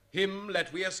 him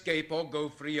let we escape or go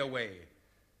free away.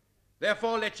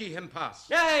 Therefore let ye him pass.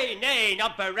 Nay, nay,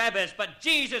 not Barabbas, but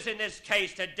Jesus in this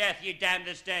case to death ye damn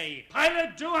this day.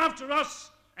 Pilate, do after us,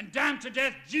 and damn to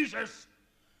death Jesus.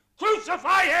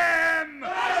 Crucify him!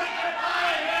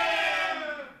 Crucify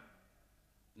him!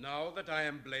 Now that I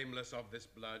am blameless of this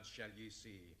blood shall ye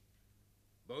see.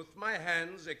 Both my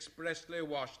hands expressly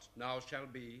washed now shall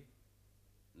be.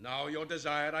 Now your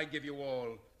desire I give you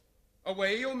all.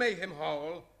 Away you may him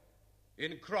haul,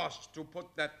 in cross to put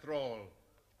that thrall,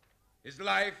 his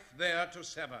life there to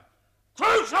sever.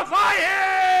 Crucify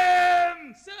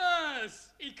him! Sirs,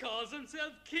 he calls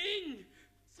himself king,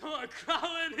 so a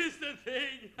crown is the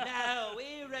thing. Now,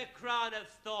 here a crown of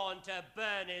thorn to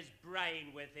burn his brain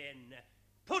within.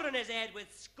 put on his head with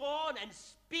scorn, and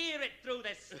spear it through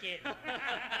the skin.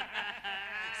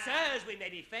 Sirs, we may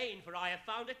be fain, for I have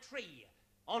found a tree,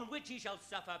 on which he shall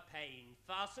suffer pain,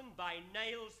 fastened by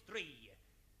nails 3.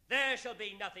 There shall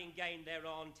be nothing gained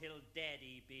thereon till dead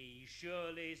he be.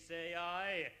 Surely, say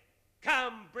I,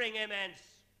 come, bring him hence.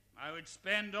 I would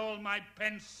spend all my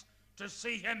pence to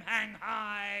see him hang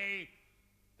high.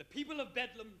 The people of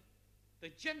Bedlam, the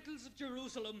gentles of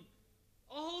Jerusalem,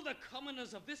 all the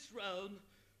commoners of this realm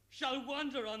shall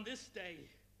wander on this day.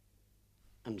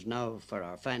 And now, for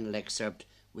our final excerpt,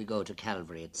 we go to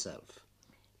Calvary itself.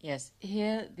 Yes,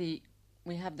 here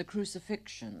we have the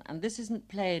crucifixion, and this isn't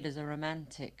played as a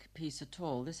romantic piece at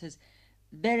all. This is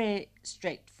very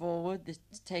straightforward. This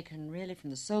is taken really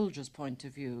from the soldier's point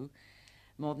of view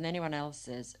more than anyone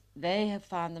else's. They have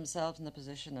found themselves in the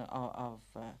position of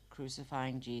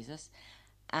crucifying Jesus,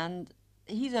 and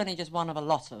he's only just one of a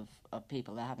lot of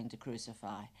people they're having to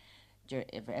crucify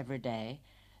every day.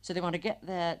 So they want to get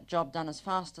their job done as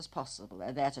fast as possible.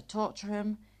 They're there to torture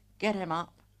him, get him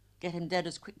up, get him dead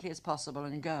as quickly as possible,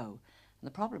 and go. And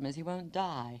the problem is he won't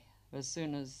die as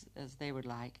soon as they would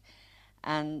like.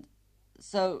 And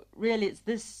so really it's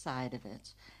this side of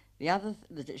it. The other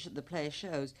the play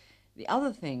shows. The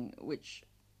other thing which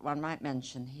one might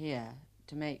mention here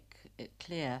to make it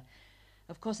clear,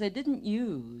 of course they didn't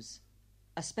use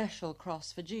a special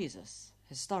cross for Jesus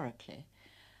historically.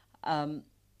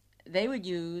 They would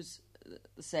use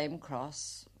the same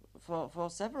cross for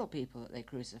several people that they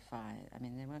crucify. I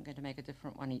mean, they weren't going to make a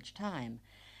different one each time.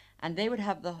 And they would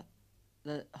have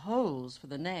the holes for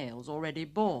the nails already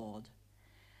bored.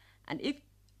 And if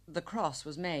the cross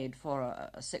was made for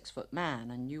a 6-foot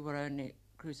man and you were only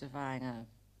crucifying a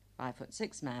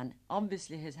 5'6" man,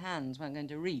 obviously his hands weren't going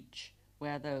to reach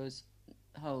where those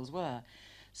holes were.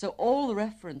 So all the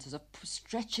references of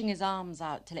stretching his arms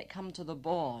out till it come to the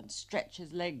bore and stretch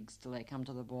his legs till they come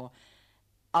to the bore,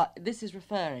 this is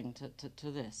referring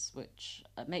to this, which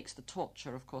makes the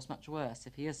torture, of course, much worse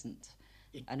if he isn't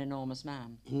an enormous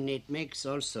man. It makes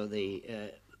also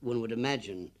one would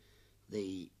imagine,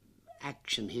 the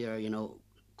action here,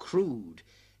 crude.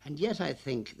 And yet I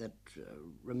think that,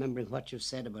 remembering what you've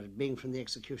said about it being from the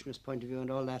executioner's point of view and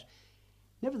all that,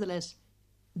 nevertheless,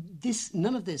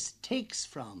 none of this takes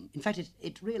from, in fact,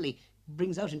 it really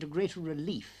brings out into greater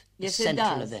relief the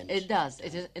central event. It does.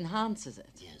 It enhances it,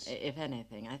 yes. If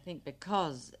anything. I think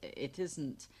because it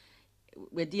isn't,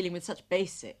 we're dealing with such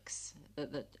basics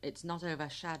that it's not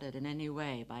overshadowed in any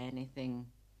way by anything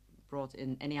brought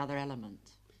in, any other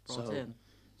element brought in.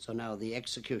 So now the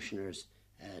executioners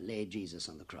lay Jesus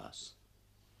on the cross.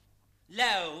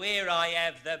 Lo, here I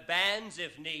have the bands,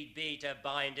 if need be, to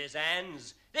bind his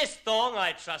hands. This thong,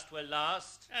 I trust, will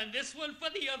last. And this one for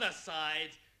the other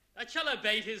side, that shall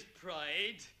abate his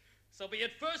pride. So be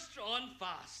it first drawn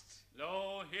fast.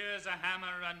 Lo, here's a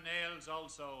hammer and nails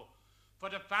also, for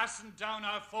to fasten down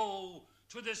our foe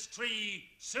to this tree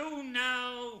soon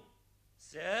now.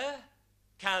 Sir,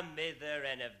 come hither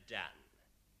and have done.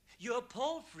 Your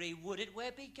palfrey would it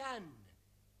were begun.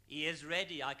 He is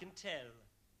ready, I can tell.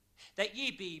 That ye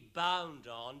be bound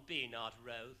on, be not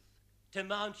wroth. To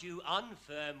mount you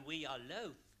unfirm we are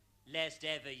loath, lest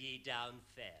ever ye down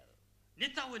fell.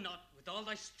 Knit thou not with all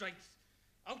thy strength,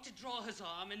 out to draw his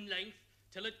arm in length,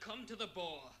 till it come to the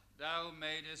bore. Thou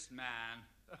madest man,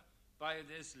 by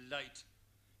this light,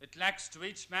 it lacks to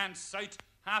each man's sight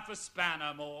half a span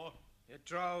or more. You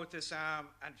draw out this arm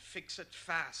and fix it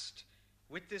fast,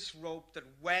 with this rope that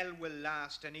well will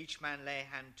last, and each man lay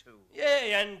hand to.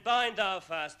 Yea, and bind thou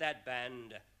fast that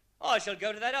band. I shall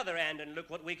go to that other end and look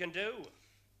what we can do.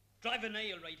 Drive a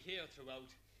nail right here throughout,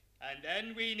 and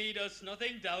then we need us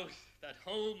nothing doubt that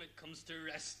home it comes to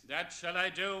rest. That shall I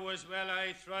do as well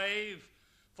I thrive,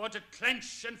 for to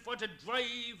clench and for to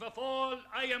drive, of all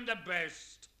I am the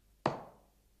best.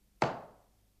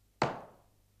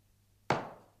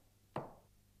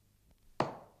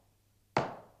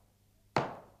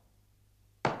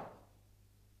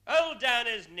 Hold down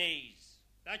his knees.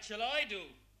 That shall I do.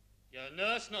 Your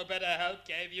nurse no better help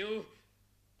gave you.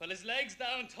 Pull his legs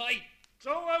down tight.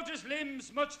 Throw out his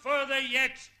limbs much further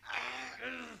yet.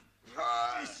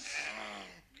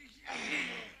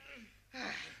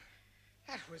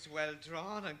 That was well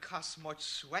drawn and cost much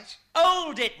sweat.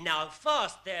 Hold it now,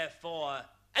 fast therefore.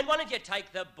 And why don't you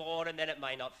take the boar, and then it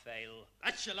may not fail.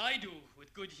 That shall I do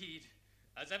with good heed,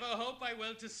 as ever hope I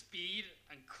will to speed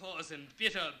and cause him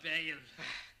bitter bale.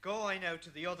 Go I now to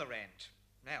the other end.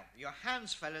 Now, your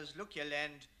hands, fellas, look ye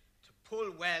lend to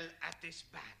pull well at this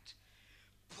band.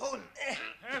 Pull.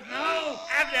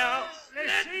 Have now.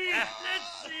 Let's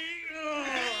see.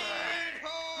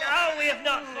 No, we have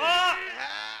not fought.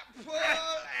 Pull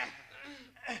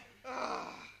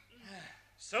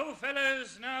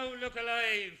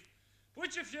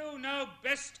Which of you now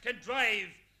best can drive,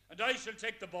 and I shall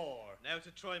take the boar? Now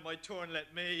to try my turn,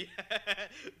 let me.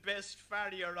 Best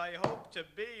farrier I hope to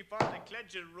be for the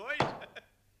cledgel right.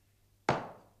 To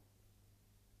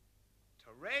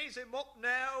raise him up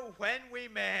now when we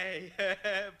may,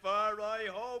 for I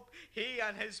hope he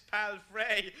and his pal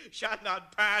Frey shall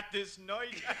not part this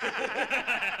night.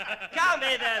 Come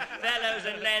hither, fellows,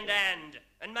 and lend hand,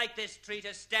 and make this tree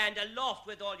to stand aloft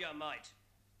with all your might.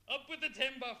 Up with the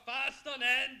timber, fast on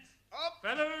end. Up!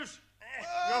 Fellows,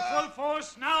 your full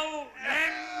force now,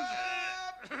 lend.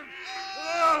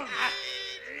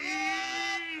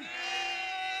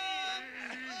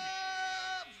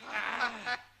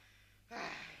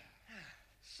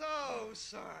 So,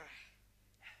 sir,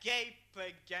 gape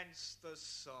against the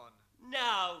sun.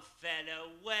 Now,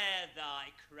 fellow, wear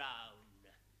thy crown.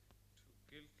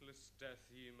 To guiltless death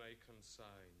ye may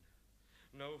consign,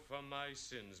 no for my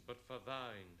sins, but for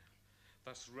thine.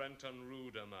 Thus rent and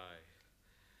rude am I.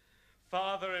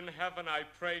 Father in heaven, I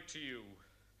pray to you,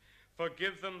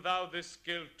 forgive them thou this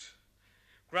guilt.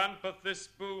 Grant but this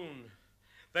boon.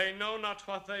 They know not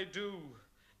what they do,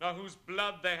 nor whose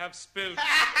blood they have spilt.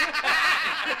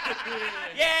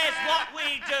 Yes, what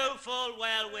we do full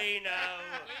well we know.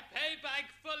 We pay back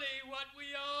fully what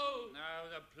we owe. Now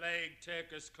the plague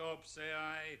take us, corpse, say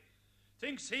I.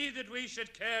 Thinks he that we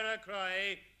should care a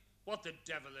cry? What the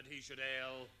devil that he should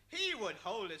ail? He would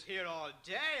hold us here all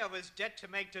day of his debt to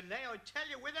make delay, I tell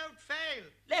you, without fail.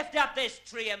 Lift up this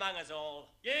tree among us all.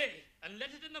 Yea, and let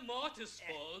it in the mortar's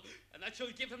full, and that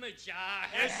shall give him a jar.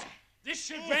 Yes, this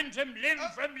should rend him limb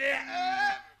from limb.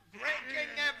 Breaking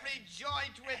every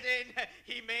joint within,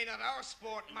 he may not our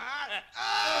sport mar.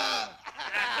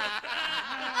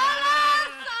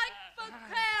 Alas, for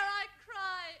prayer I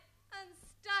cry, and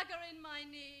stagger in my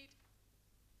need.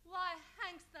 Why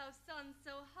hang'st thou, sun,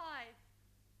 so high?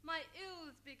 My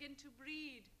ills begin to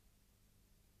breed.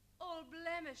 All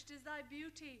blemished is thy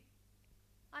beauty.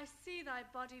 I see thy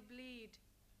body bleed.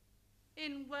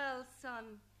 In well,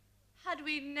 son, had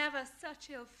we never such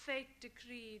ill fate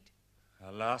decreed.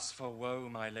 Alas for woe,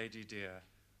 my lady dear,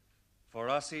 for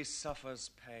us he suffers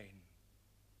pain.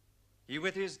 He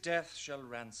with his death shall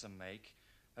ransom make,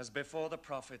 as before the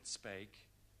prophet spake.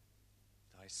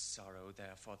 Thy sorrow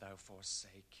therefore thou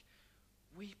forsake,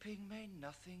 weeping may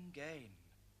nothing gain.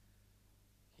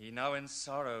 He now in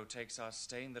sorrow takes our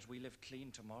stain, that we live clean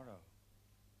tomorrow.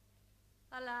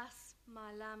 Alas,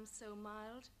 my lamb so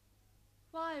mild,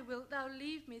 why wilt thou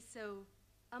leave me so,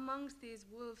 amongst these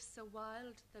wolves so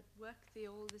wild, that work thee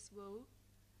all this woe?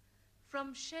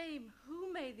 From shame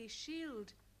who may thee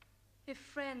shield, if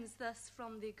friends thus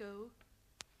from thee go?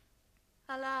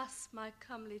 Alas, my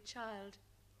comely child,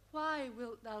 why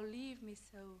wilt thou leave me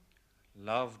so?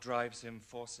 Love drives him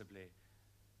forcibly.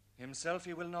 Himself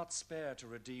he will not spare to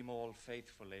redeem all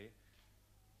faithfully,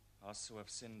 us who have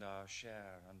sinned our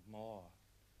share and more.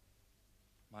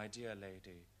 My dear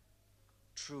lady,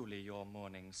 truly your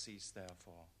mourning cease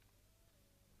therefore.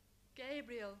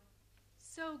 Gabriel,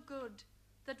 so good,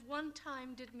 that one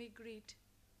time did me greet,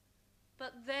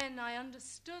 but then I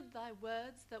understood thy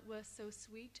words that were so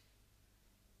sweet.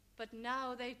 But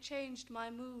now they changed my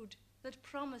mood, that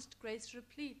promised grace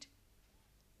replete,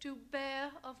 to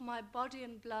bear of my body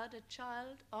and blood a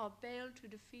child, or bale to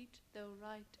defeat, though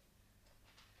right.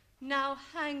 Now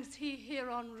hangs he here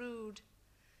on rood.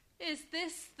 Is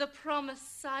this the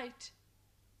promised sight?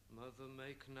 Mother,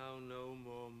 make now no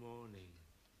more mourning,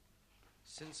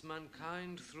 since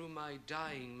mankind through my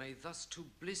dying may thus to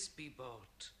bliss be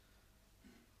brought.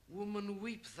 Woman,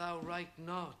 weep thou right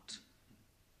not.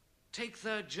 Take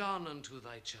there John unto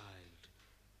thy child.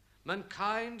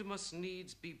 Mankind must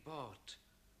needs be bought.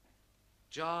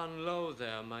 John, lo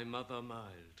there, my mother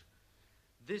mild.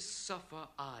 This suffer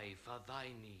I for thy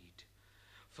need.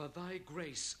 For thy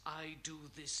grace I do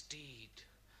this deed.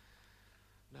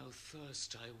 Now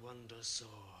thirst I wonder sore.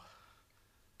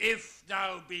 If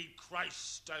thou be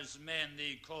Christ, as men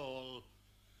thee call,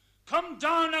 come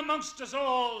down amongst us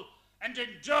all, and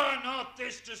endure not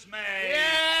this dismay.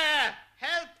 Yeah,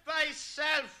 help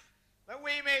thyself, that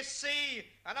we may see,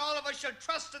 and all of us shall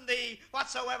trust in thee,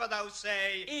 whatsoever thou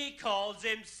say. He calls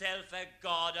himself a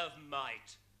god of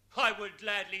might. I would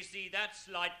gladly see that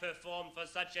sleight performed for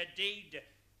such a deed.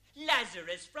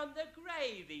 Lazarus from the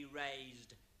grave he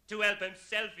raised. To help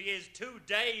himself he is 2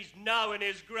 days now in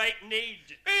his great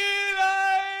need.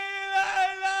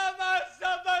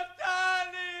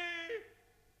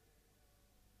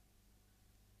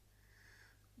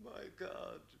 My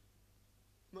God,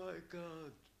 my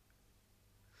God,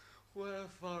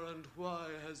 wherefore and why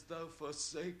hast thou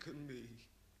forsaken me?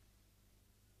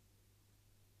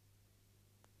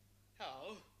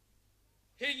 How?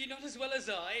 Hear ye not as well as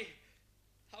I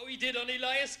how he did on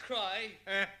Elias cry?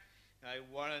 I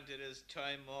warrant it is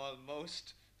time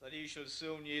almost that he shall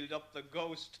soon yield up the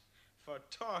ghost, for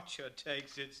torture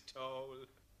takes its toll.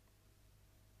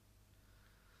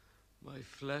 My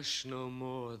flesh no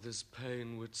more this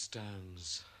pain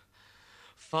withstands.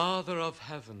 Father of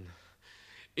heaven,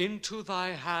 into thy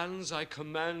hands I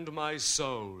commend my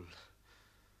soul.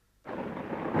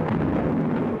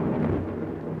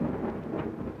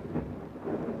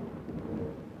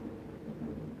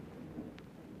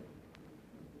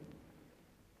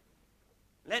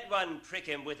 Let one prick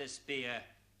him with a spear.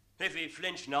 If he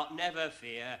flinch not, never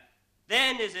fear.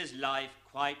 Then is his life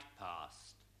quite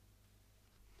past.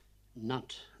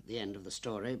 Not the end of the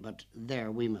story, but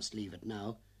there we must leave it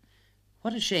now.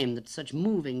 What a shame that such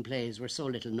moving plays were so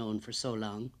little known for so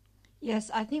long.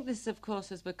 Yes, I think this, of course,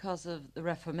 is because of the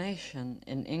Reformation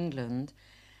in England,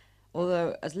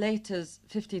 although as late as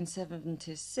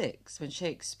 1576, when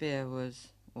Shakespeare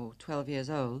was 12 years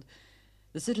old,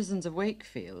 the citizens of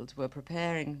Wakefield were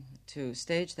preparing to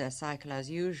stage their cycle as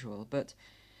usual, but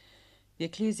the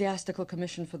Ecclesiastical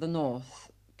Commission for the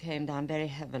North came down very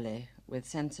heavily with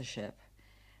censorship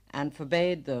and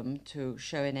forbade them to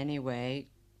show in any way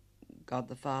God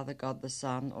the Father, God the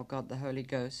Son, or God the Holy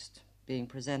Ghost being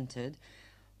presented,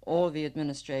 or the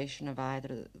administration of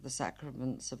either the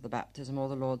sacraments of the baptism or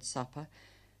the Lord's Supper,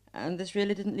 and this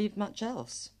really didn't leave much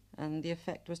else, and the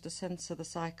effect was to censor the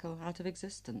cycle out of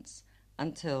existence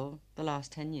until the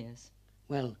last 10 years.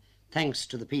 Well, thanks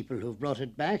to the people who've brought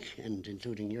it back, and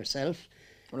including yourself.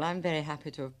 Well, I'm very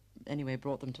happy to have anyway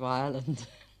brought them to Ireland.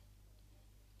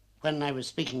 When I was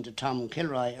speaking to Tom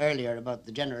Kilroy earlier about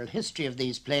the general history of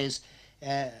these plays,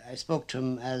 I spoke to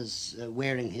him as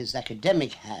wearing his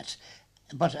academic hat.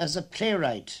 But as a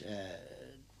playwright,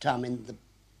 Tom, in the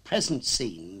present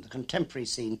scene, the contemporary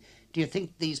scene, do you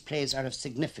think these plays are of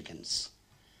significance?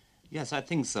 Yes, I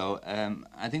think so.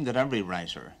 I think that every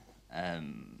writer,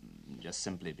 just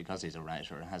simply because he's a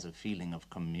writer, has a feeling of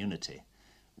community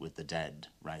with the dead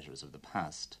writers of the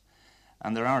past.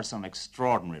 And there are some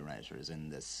extraordinary writers in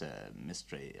this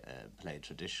mystery play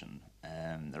tradition.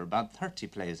 There are about 30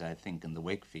 plays, I think, in the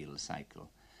Wakefield cycle.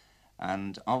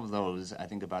 And of those, I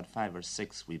think about 5 or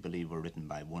 6 we believe were written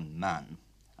by one man.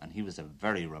 And he was a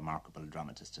very remarkable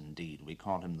dramatist indeed. We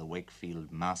call him the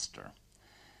Wakefield Master.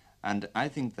 And I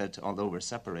think that although we're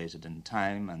separated in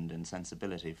time and in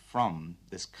sensibility from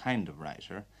this kind of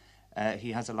writer,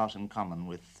 he has a lot in common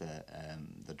with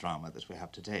the drama that we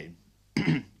have today.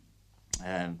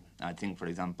 I think, for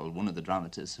example, one of the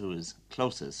dramatists who is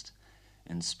closest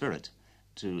in spirit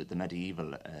to the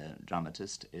medieval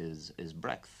dramatist is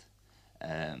Brecht.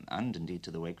 And indeed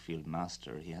to the Wakefield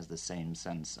Master. He has the same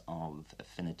sense of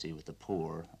affinity with the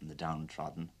poor and the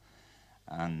downtrodden.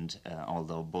 And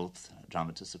although both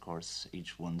dramatists, of course,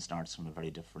 each one starts from a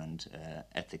very different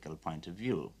ethical point of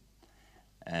view.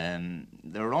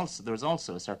 There's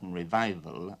also a certain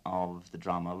revival of the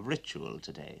drama of ritual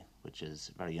today, which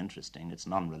is very interesting. It's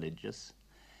non-religious,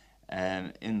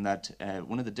 in that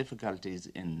one of the difficulties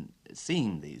in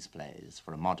seeing these plays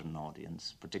for a modern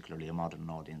audience, particularly a modern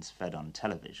audience fed on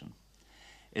television,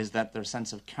 is that their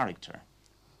sense of character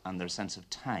and their sense of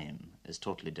time is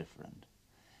totally different.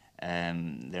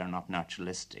 They're not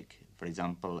naturalistic. For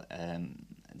example,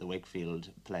 the Wakefield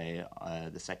play,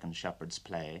 The Second Shepherd's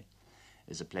Play,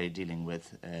 is a play dealing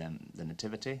with the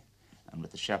Nativity and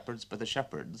with the shepherds, but the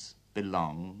shepherds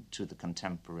belong to the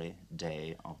contemporary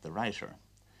day of the writer.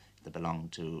 They belong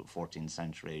to 14th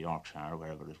century Yorkshire,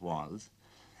 wherever it was.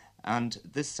 And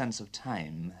this sense of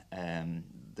time,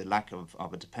 the lack of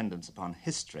a dependence upon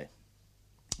history,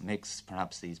 makes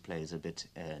perhaps these plays a bit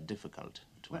difficult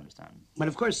to understand. Well,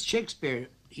 of course, Shakespeare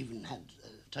even had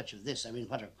a touch of this. I mean,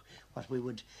 what we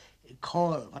would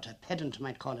call, what a pedant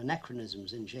might call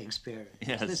anachronisms in Shakespeare.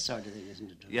 Yes. It's this sort of thing,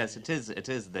 isn't it? Yes, it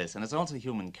is this. And it's also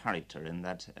human character, in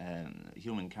that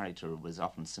human character was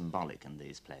often symbolic in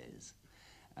these plays.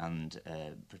 And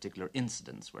particular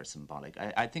incidents were symbolic.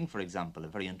 I think, for example, a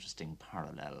very interesting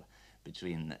parallel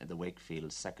between the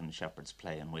Wakefield Second Shepherd's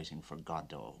Play and Waiting for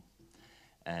Godot.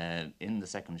 In the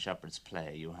Second Shepherd's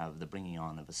Play, you have the bringing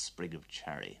on of a sprig of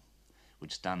cherry,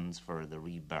 which stands for the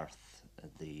rebirth,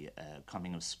 the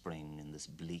coming of spring in this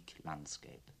bleak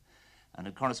landscape. And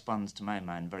it corresponds, to my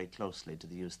mind, very closely to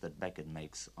the use that Beckett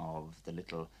makes of the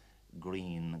little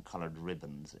green-coloured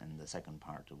ribbons in the second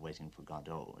part of Waiting for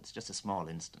Godot. It's just a small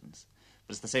instance,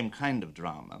 but it's the same kind of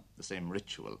drama, the same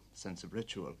ritual, sense of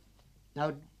ritual.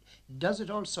 Now, does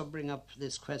it also bring up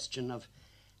this question of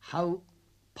how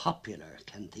popular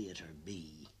can theatre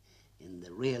be in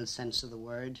the real sense of the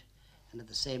word, and at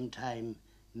the same time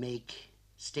make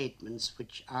statements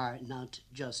which are not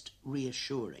just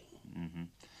reassuring. Mm-hmm.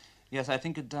 Yes, I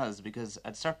think it does, because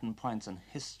at certain points in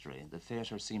history, the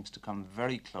theatre seems to come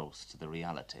very close to the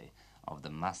reality of the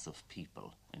mass of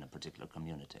people in a particular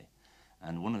community.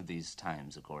 And one of these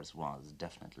times, of course, was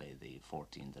definitely the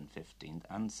 14th and 15th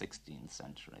and 16th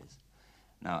centuries.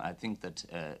 Now, I think that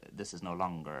this is no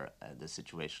longer the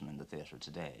situation in the theatre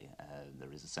today.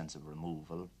 There is a sense of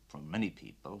removal from many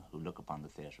people who look upon the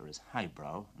theatre as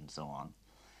highbrow and so on.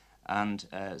 And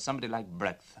somebody like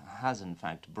Brecht has, in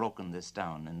fact, broken this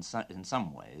down in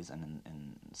some ways and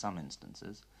in some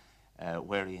instances,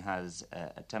 where he has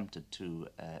attempted to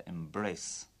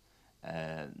embrace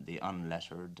the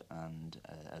unlettered and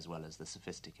as well as the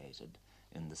sophisticated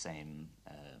in the same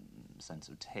sense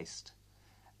of taste.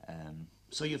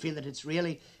 So you feel that it's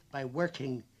really by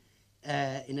working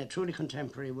in a truly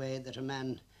contemporary way that a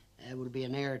man will be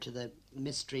an heir to the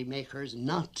mystery makers,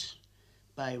 not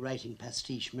by writing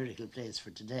pastiche miracle plays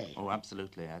for today. Oh,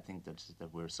 absolutely. I think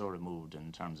that we're so removed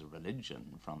in terms of religion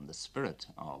from the spirit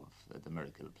of the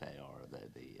miracle play or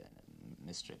the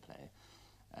mystery play.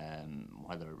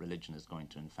 Whether religion is going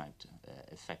to, in fact,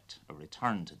 effect a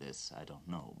return to this, I don't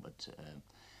know. But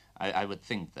I would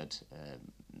think that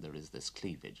there is this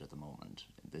cleavage at the moment.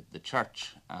 The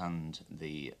church and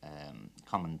the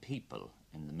common people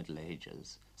in the Middle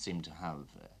Ages seem to have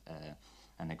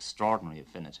an extraordinary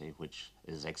affinity, which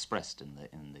is expressed in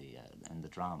the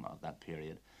drama of that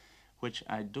period, which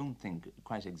I don't think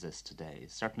quite exists today.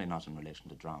 Certainly not in relation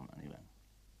to drama, anyway.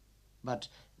 But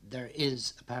there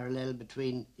is a parallel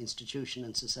between institution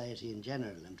and society in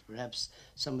general, and perhaps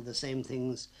some of the same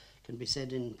things can be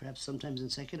said in perhaps sometimes in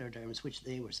secular terms, which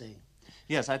they were saying.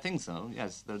 Yes, I think so.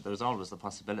 Yes, there's always the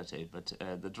possibility. But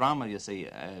the drama, you see,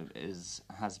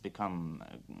 has become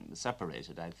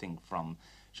separated, I think, from,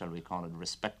 shall we call it,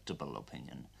 respectable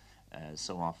opinion.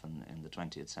 So often in the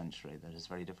 20th century that it's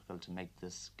very difficult to make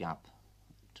this gap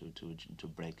to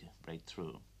break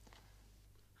through.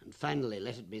 And finally,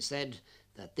 let it be said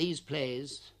that these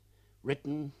plays,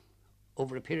 written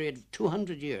over a period of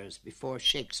 200 years before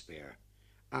Shakespeare,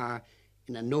 are,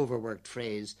 in an overworked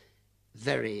phrase,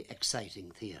 very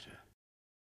exciting theatre.